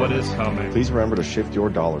advertising partners. Please remember to shift your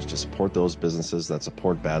dollars to support those businesses that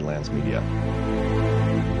support Badlands Media.